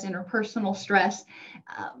stress, interpersonal stress.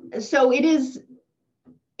 So it is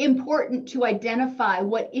important to identify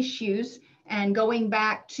what issues, and going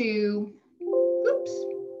back to,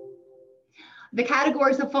 the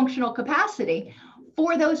categories of functional capacity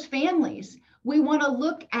for those families. We want to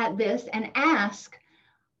look at this and ask,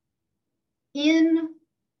 in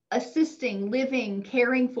assisting, living,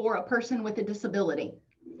 caring for a person with a disability,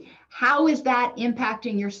 how is that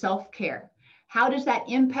impacting your self-care? How does that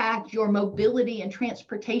impact your mobility and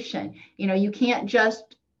transportation? You can't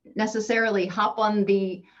just necessarily hop on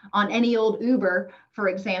any old Uber, for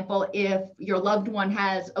example, if your loved one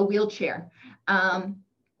has a wheelchair.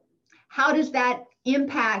 How does that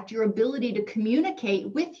impact your ability to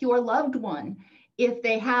communicate with your loved one if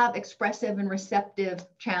they have expressive and receptive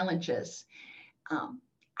challenges?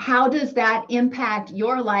 How does that impact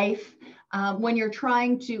your life when you're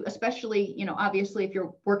trying to, especially, obviously, if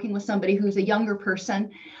you're working with somebody who's a younger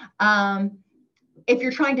person, if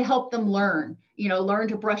you're trying to help them learn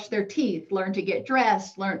to brush their teeth, learn to get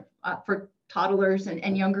dressed, learn for toddlers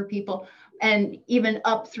and younger people, and even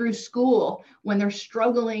up through school, when they're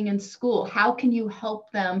struggling in school, how can you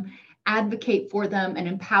help them, advocate for them, and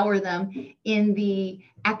empower them in the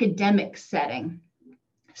academic setting?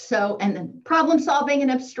 So, and then problem solving and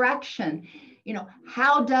abstraction,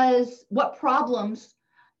 what problems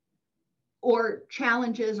or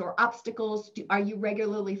challenges or obstacles are you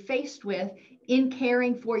regularly faced with in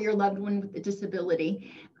caring for your loved one with a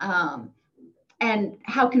disability? And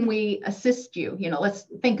how can we assist you? Let's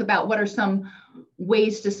think about what are some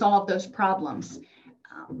ways to solve those problems.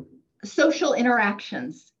 Social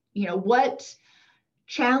interactions, what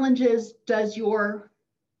challenges does your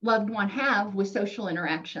loved one have with social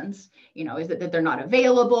interactions? Is it that they're not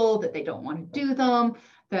available, that they don't want to do them,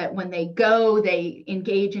 that when they go, they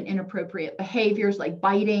engage in inappropriate behaviors like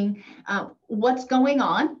biting? What's going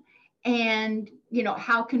on? And,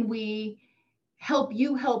 how can we help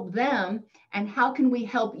you help them? And how can we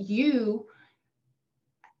help you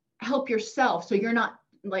help yourself so you're not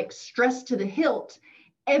like stressed to the hilt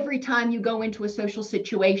every time you go into a social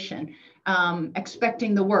situation,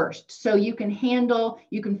 expecting the worst? So you can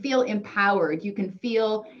feel empowered, you can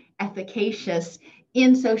feel efficacious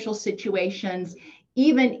in social situations,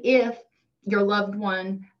 even if your loved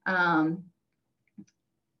one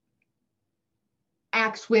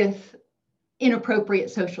acts with inappropriate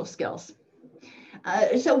social skills.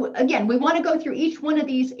 So again, we want to go through each one of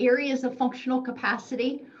these areas of functional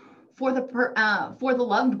capacity for the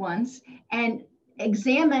loved ones and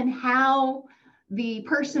examine how the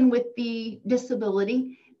person with the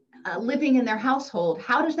disability living in their household,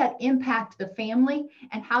 how does that impact the family,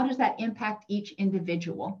 and how does that impact each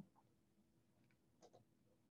individual?